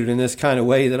persecuted in this kind of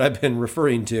way that I've been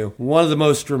referring to, one of the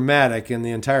most dramatic in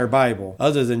the entire Bible,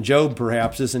 other than Job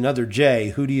perhaps, is another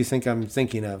J. Who do you think I'm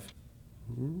thinking of?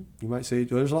 You might say,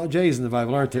 well, there's a lot of J's in the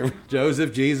Bible, aren't there?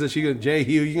 Joseph, Jesus,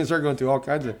 Jehu, you can start going through all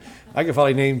kinds of... I could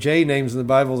probably name J names in the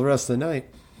Bible the rest of the night.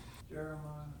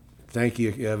 Jeremiah. Thank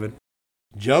you, Evan.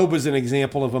 Job was an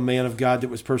example of a man of God that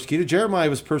was persecuted. Jeremiah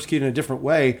was persecuted in a different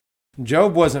way.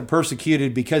 Job wasn't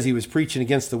persecuted because he was preaching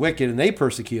against the wicked and they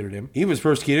persecuted him. He was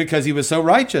persecuted because he was so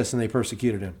righteous and they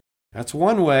persecuted him. That's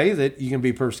one way that you can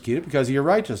be persecuted, because of your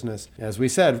righteousness. As we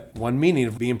said, one meaning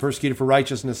of being persecuted for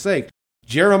righteousness' sake.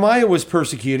 Jeremiah was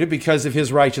persecuted because of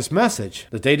his righteous message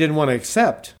that they didn't want to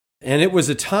accept. And it was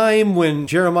a time when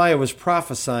Jeremiah was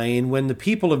prophesying when the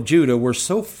people of Judah were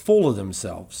so full of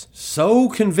themselves, so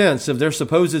convinced of their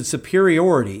supposed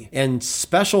superiority and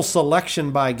special selection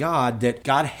by God that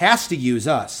God has to use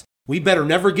us. We better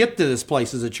never get to this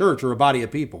place as a church or a body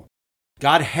of people.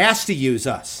 God has to use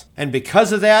us. And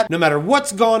because of that, no matter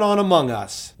what's gone on among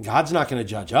us, God's not going to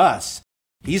judge us.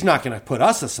 He's not going to put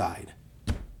us aside.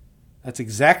 That's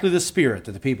exactly the spirit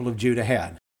that the people of Judah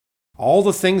had. All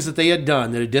the things that they had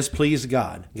done that had displeased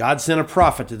God, God sent a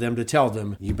prophet to them to tell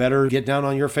them, you better get down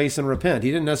on your face and repent.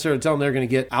 He didn't necessarily tell them they're going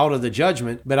to get out of the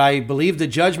judgment, but I believe the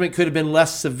judgment could have been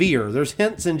less severe. There's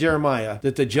hints in Jeremiah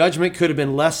that the judgment could have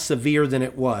been less severe than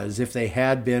it was if they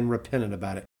had been repentant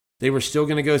about it. They were still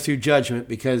going to go through judgment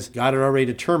because God had already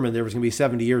determined there was going to be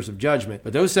 70 years of judgment.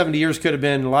 But those 70 years could have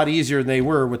been a lot easier than they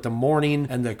were with the mourning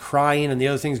and the crying and the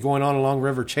other things going on along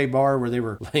River Chebar, where they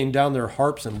were laying down their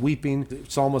harps and weeping, the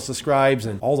psalmist describes,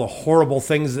 and all the horrible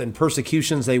things and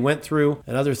persecutions they went through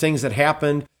and other things that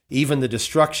happened, even the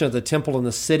destruction of the temple and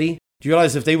the city. Do you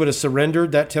realize if they would have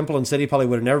surrendered, that temple and city probably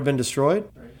would have never been destroyed?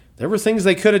 There were things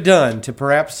they could have done to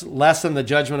perhaps lessen the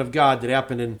judgment of God that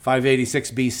happened in 586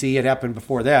 BC. It happened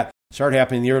before that. It started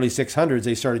happening in the early 600s.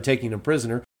 They started taking them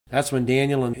prisoner. That's when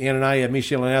Daniel and Ananiah,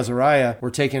 Mishael, and Azariah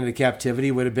were taken into captivity.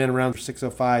 It would have been around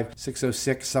 605,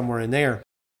 606, somewhere in there.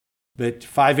 But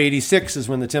 586 is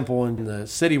when the temple and the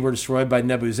city were destroyed by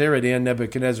Nebuzaradan,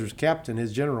 Nebuchadnezzar's captain,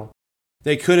 his general.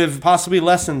 They could have possibly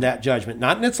lessened that judgment.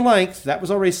 Not in its length, that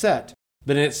was already set,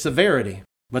 but in its severity.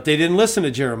 But they didn't listen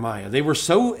to Jeremiah. They were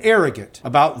so arrogant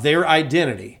about their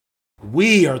identity.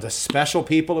 We are the special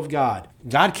people of God.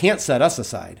 God can't set us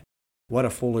aside. What a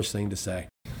foolish thing to say.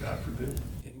 God forbid.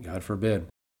 God forbid.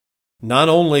 Not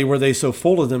only were they so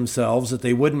full of themselves that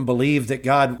they wouldn't believe that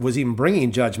God was even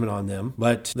bringing judgment on them,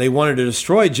 but they wanted to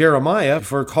destroy Jeremiah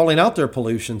for calling out their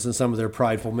pollutions and some of their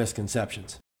prideful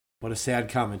misconceptions. What a sad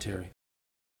commentary.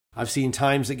 I've seen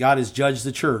times that God has judged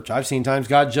the church. I've seen times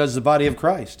God judged the body of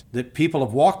Christ. That people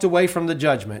have walked away from the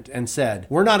judgment and said,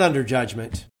 we're not under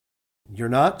judgment. You're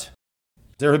not?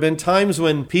 There have been times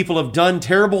when people have done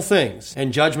terrible things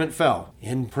and judgment fell.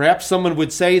 And perhaps someone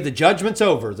would say the judgment's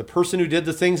over. The person who did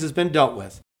the things has been dealt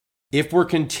with. If we're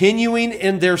continuing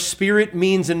in their spirit,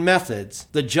 means, and methods,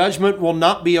 the judgment will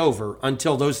not be over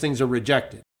until those things are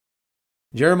rejected.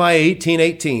 Jeremiah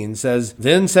 18:18 says,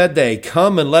 Then said they,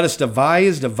 Come and let us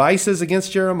devise devices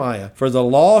against Jeremiah. For the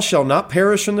law shall not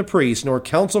perish from the priest, nor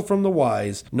counsel from the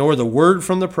wise, nor the word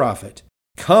from the prophet.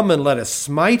 Come and let us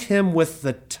smite him with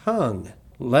the tongue.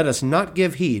 Let us not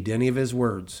give heed to any of his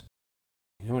words.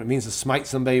 You know what it means to smite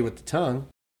somebody with the tongue?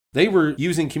 They were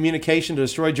using communication to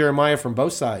destroy Jeremiah from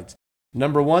both sides.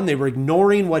 Number one, they were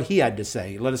ignoring what he had to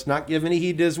say. Let us not give any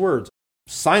heed to his words.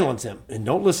 Silence him and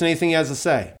don't listen to anything he has to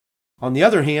say. On the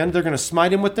other hand, they're going to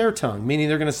smite him with their tongue, meaning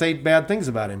they're going to say bad things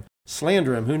about him,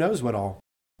 slander him, who knows what all.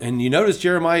 And you notice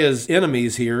Jeremiah's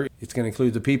enemies here. It's going to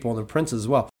include the people and the princes as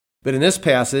well. But in this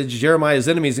passage, Jeremiah's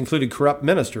enemies included corrupt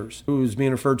ministers, who's being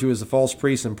referred to as the false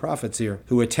priests and prophets here,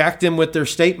 who attacked him with their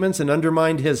statements and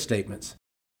undermined his statements.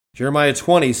 Jeremiah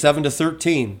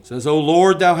 20:7-13 says, O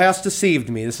Lord, thou hast deceived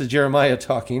me. This is Jeremiah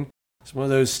talking. It's one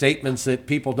of those statements that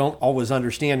people don't always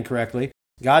understand correctly.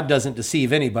 God doesn't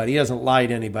deceive anybody. He doesn't lie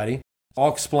to anybody.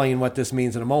 I'll explain what this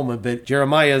means in a moment, but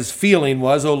Jeremiah's feeling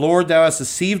was, O Lord, thou hast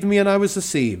deceived me, and I was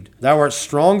deceived. Thou art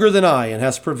stronger than I, and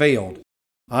hast prevailed.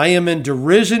 I am in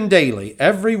derision daily.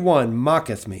 Every one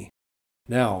mocketh me.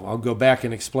 Now, I'll go back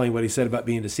and explain what he said about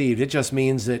being deceived. It just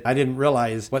means that I didn't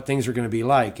realize what things are going to be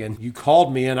like. And you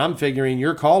called me, and I'm figuring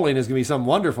your calling is going to be something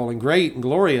wonderful and great and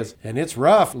glorious. And it's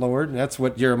rough, Lord. And that's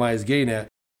what Jeremiah is getting at.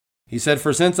 He said,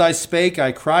 "For since I spake,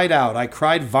 I cried out, I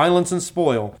cried violence and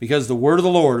spoil, because the word of the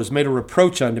Lord is made a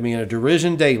reproach unto me and a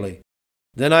derision daily.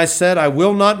 Then I said, I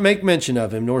will not make mention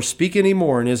of him, nor speak any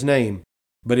more in his name.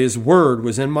 But his word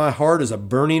was in my heart as a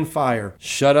burning fire,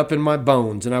 shut up in my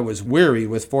bones, and I was weary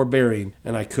with forbearing,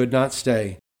 and I could not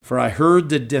stay. For I heard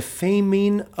the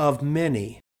defaming of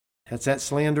many." That's that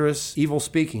slanderous, evil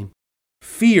speaking.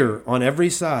 "Fear on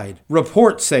every side.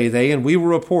 Report, say they, and we will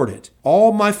report it.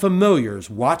 All my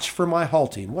familiars watch for my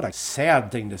halting." What a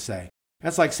sad thing to say.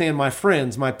 That's like saying my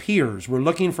friends, my peers, were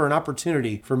looking for an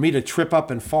opportunity for me to trip up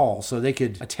and fall so they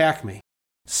could attack me.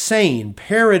 "Saying,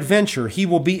 peradventure he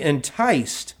will be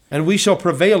enticed, and we shall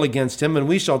prevail against him, and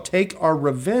we shall take our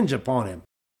revenge upon him."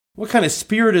 What kind of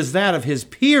spirit is that of his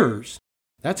peers?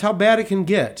 That's how bad it can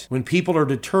get when people are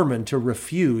determined to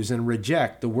refuse and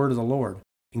reject the word of the Lord,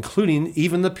 including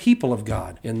even the people of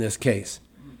God in this case.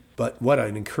 But what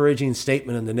an encouraging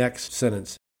statement in the next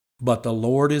sentence. "But the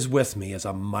Lord is with me as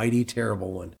a mighty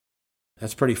terrible one."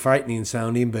 That's pretty frightening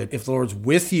sounding, but if the Lord's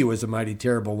with you as a mighty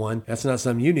terrible one, that's not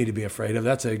something you need to be afraid of.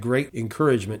 That's a great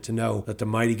encouragement to know that the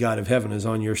mighty God of heaven is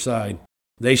on your side.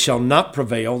 "They shall not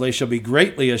prevail, they shall be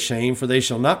greatly ashamed, for they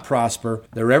shall not prosper.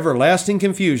 Their everlasting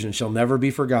confusion shall never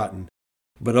be forgotten.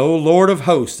 But, O Lord of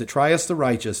hosts, that triest the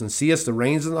righteous, and seest the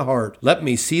reins in the heart, let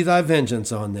me see thy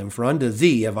vengeance on them, for unto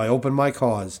thee have I opened my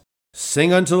cause.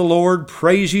 Sing unto the Lord,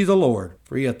 praise ye the Lord,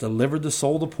 for he hath delivered the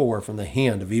soul of the poor from the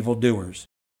hand of evildoers."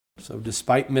 So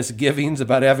despite misgivings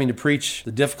about having to preach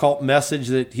the difficult message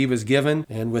that he was given,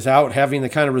 and without having the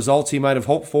kind of results he might have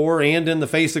hoped for, and in the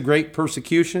face of great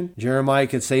persecution, Jeremiah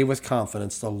could say with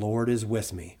confidence, "The Lord is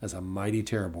with me as a mighty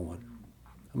terrible one."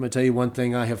 I'm going to tell you one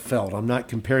thing I have felt. I'm not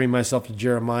comparing myself to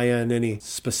Jeremiah in any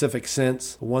specific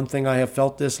sense. One thing I have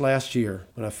felt this last year,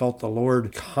 when I felt the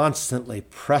Lord constantly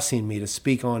pressing me to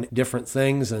speak on different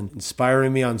things and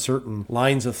inspiring me on certain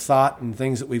lines of thought and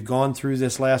things that we've gone through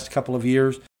this last couple of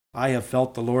years, I have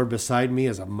felt the Lord beside me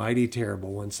as a mighty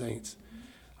terrible one, saints.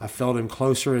 I felt him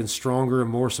closer and stronger and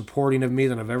more supporting of me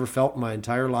than I've ever felt in my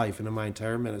entire life and in my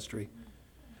entire ministry.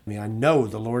 I know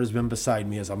the Lord has been beside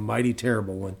me as a mighty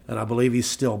terrible one, and I believe he's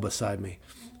still beside me.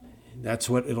 That's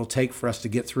what it'll take for us to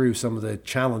get through some of the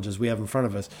challenges we have in front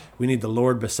of us. We need the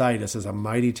Lord beside us as a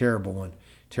mighty terrible one.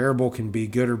 Terrible can be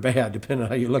good or bad, depending on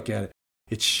how you look at it.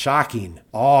 It's shocking,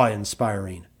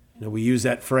 awe-inspiring. We use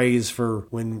that phrase for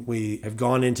when we have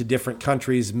gone into different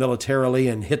countries militarily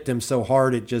and hit them so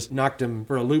hard it just knocked them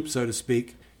for a loop, so to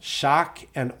speak. Shock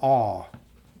and awe.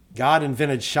 God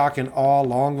invented shock and awe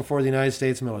long before the United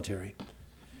States military.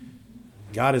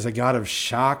 God is a God of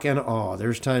shock and awe.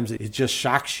 There's times it just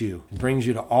shocks you. It brings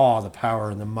you to awe the power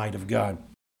and the might of God.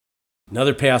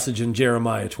 Another passage in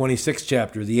Jeremiah, 26th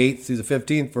chapter, the 8th through the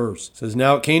 15th verse, says,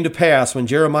 "Now it came to pass, when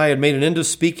Jeremiah had made an end of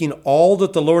speaking all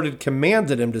that the Lord had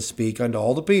commanded him to speak unto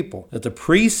all the people, that the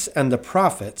priests and the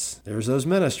prophets," there's those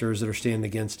ministers that are standing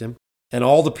against him, "and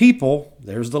all the people,"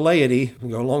 there's the laity, who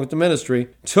go along with the ministry,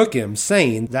 "took him,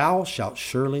 saying, Thou shalt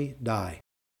surely die."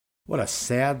 What a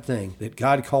sad thing that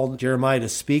God called Jeremiah to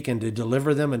speak and to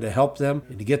deliver them and to help them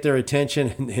and to get their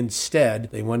attention, and instead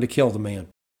they wanted to kill the man.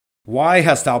 "Why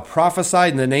hast thou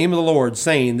prophesied in the name of the Lord,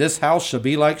 saying, This house shall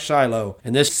be like Shiloh,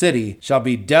 and this city shall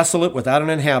be desolate without an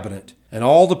inhabitant? And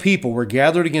all the people were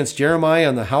gathered against Jeremiah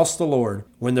in the house of the Lord.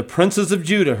 When the princes of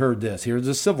Judah heard this," here's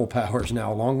the civil powers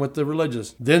now, along with the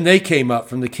religious, "then they came up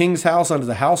from the king's house unto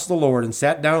the house of the Lord, and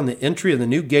sat down in the entry of the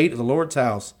new gate of the Lord's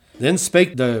house. Then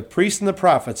spake the priests and the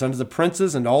prophets unto the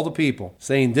princes and all the people,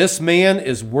 saying, This man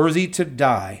is worthy to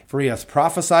die, for he hath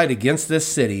prophesied against this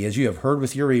city, as you have heard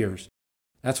with your ears."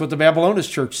 That's what the Babylonish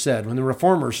church said when the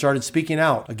reformers started speaking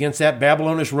out against that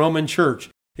Babylonish Roman church.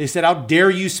 They said, "How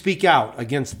dare you speak out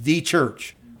against the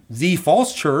church, the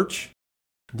false church?"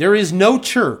 There is no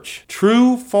church,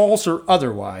 true, false, or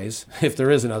otherwise. If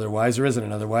there is an otherwise, there isn't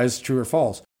an otherwise, true or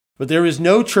false. But there is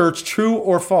no church, true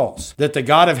or false, that the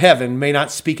God of heaven may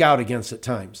not speak out against at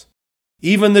times.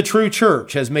 Even the true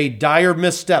church has made dire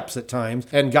missteps at times,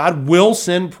 and God will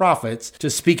send prophets to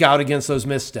speak out against those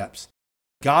missteps.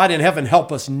 God in heaven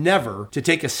help us never to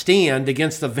take a stand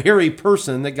against the very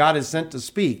person that God has sent to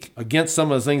speak against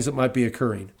some of the things that might be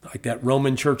occurring, like that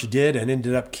Roman church did and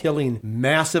ended up killing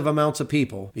massive amounts of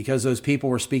people because those people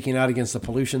were speaking out against the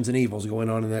pollutions and evils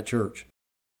going on in that church.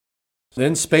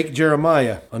 "Then spake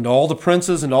Jeremiah unto all the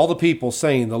princes and all the people,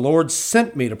 saying, The Lord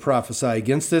sent me to prophesy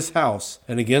against this house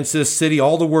and against this city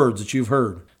all the words that you've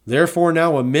heard. Therefore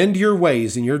now amend your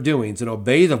ways and your doings, and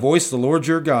obey the voice of the Lord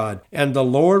your God, and the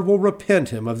Lord will repent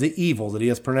him of the evil that he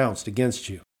hath pronounced against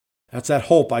you." That's that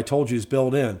hope I told you is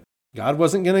built in. God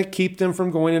wasn't going to keep them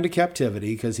from going into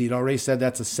captivity because he'd already said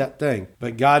that's a set thing.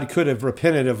 But God could have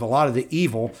repented of a lot of the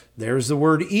evil. There's the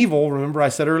word evil. Remember I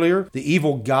said earlier, the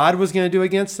evil God was going to do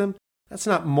against them? That's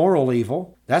not moral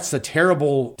evil. That's the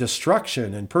terrible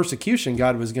destruction and persecution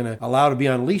God was going to allow to be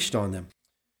unleashed on them.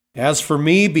 As for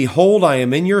me, behold, I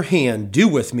am in your hand. Do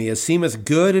with me as seemeth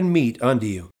good and meet unto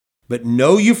you. But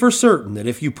know you for certain that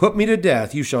if you put me to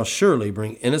death, you shall surely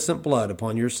bring innocent blood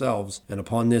upon yourselves, and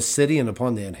upon this city, and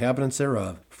upon the inhabitants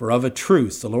thereof. For of a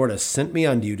truth the Lord has sent me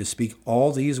unto you to speak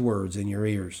all these words in your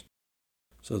ears.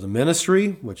 So the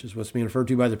ministry, which is what's being referred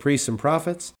to by the priests and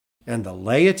prophets, and the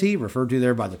laity, referred to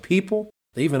there by the people,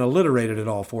 they even alliterated it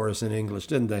all for us in English,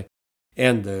 didn't they?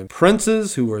 And the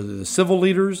princes, who were the civil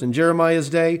leaders in Jeremiah's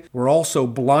day, were also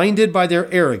blinded by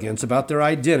their arrogance about their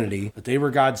identity, that they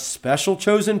were God's special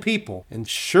chosen people, and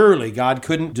surely God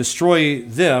couldn't destroy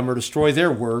them or destroy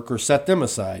their work or set them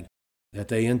aside. That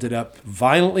they ended up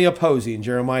violently opposing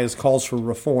Jeremiah's calls for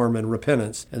reform and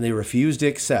repentance, and they refused to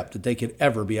accept that they could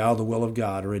ever be out of the will of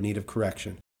God or in need of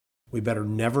correction. We better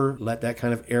never let that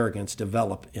kind of arrogance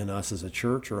develop in us as a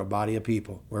church or a body of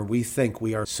people, where we think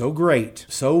we are so great,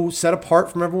 so set apart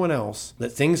from everyone else, that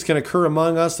things can occur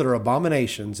among us that are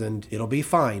abominations, and it'll be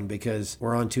fine because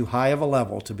we're on too high of a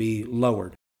level to be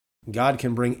lowered. God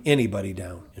can bring anybody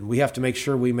down, and we have to make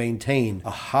sure we maintain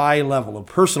a high level of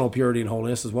personal purity and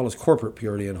holiness as well as corporate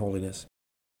purity and holiness.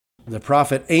 The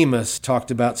prophet Amos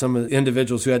talked about some of the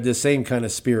individuals who had this same kind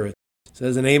of spirit. It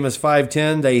says in Amos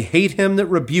 5:10, they hate him that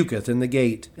rebuketh in the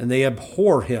gate, and they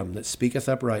abhor him that speaketh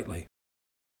uprightly.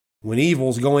 When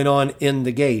evil's going on in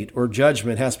the gate, or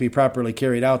judgment has to be properly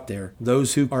carried out there,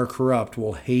 those who are corrupt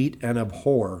will hate and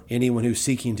abhor anyone who's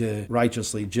seeking to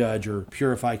righteously judge or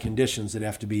purify conditions that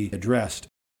have to be addressed.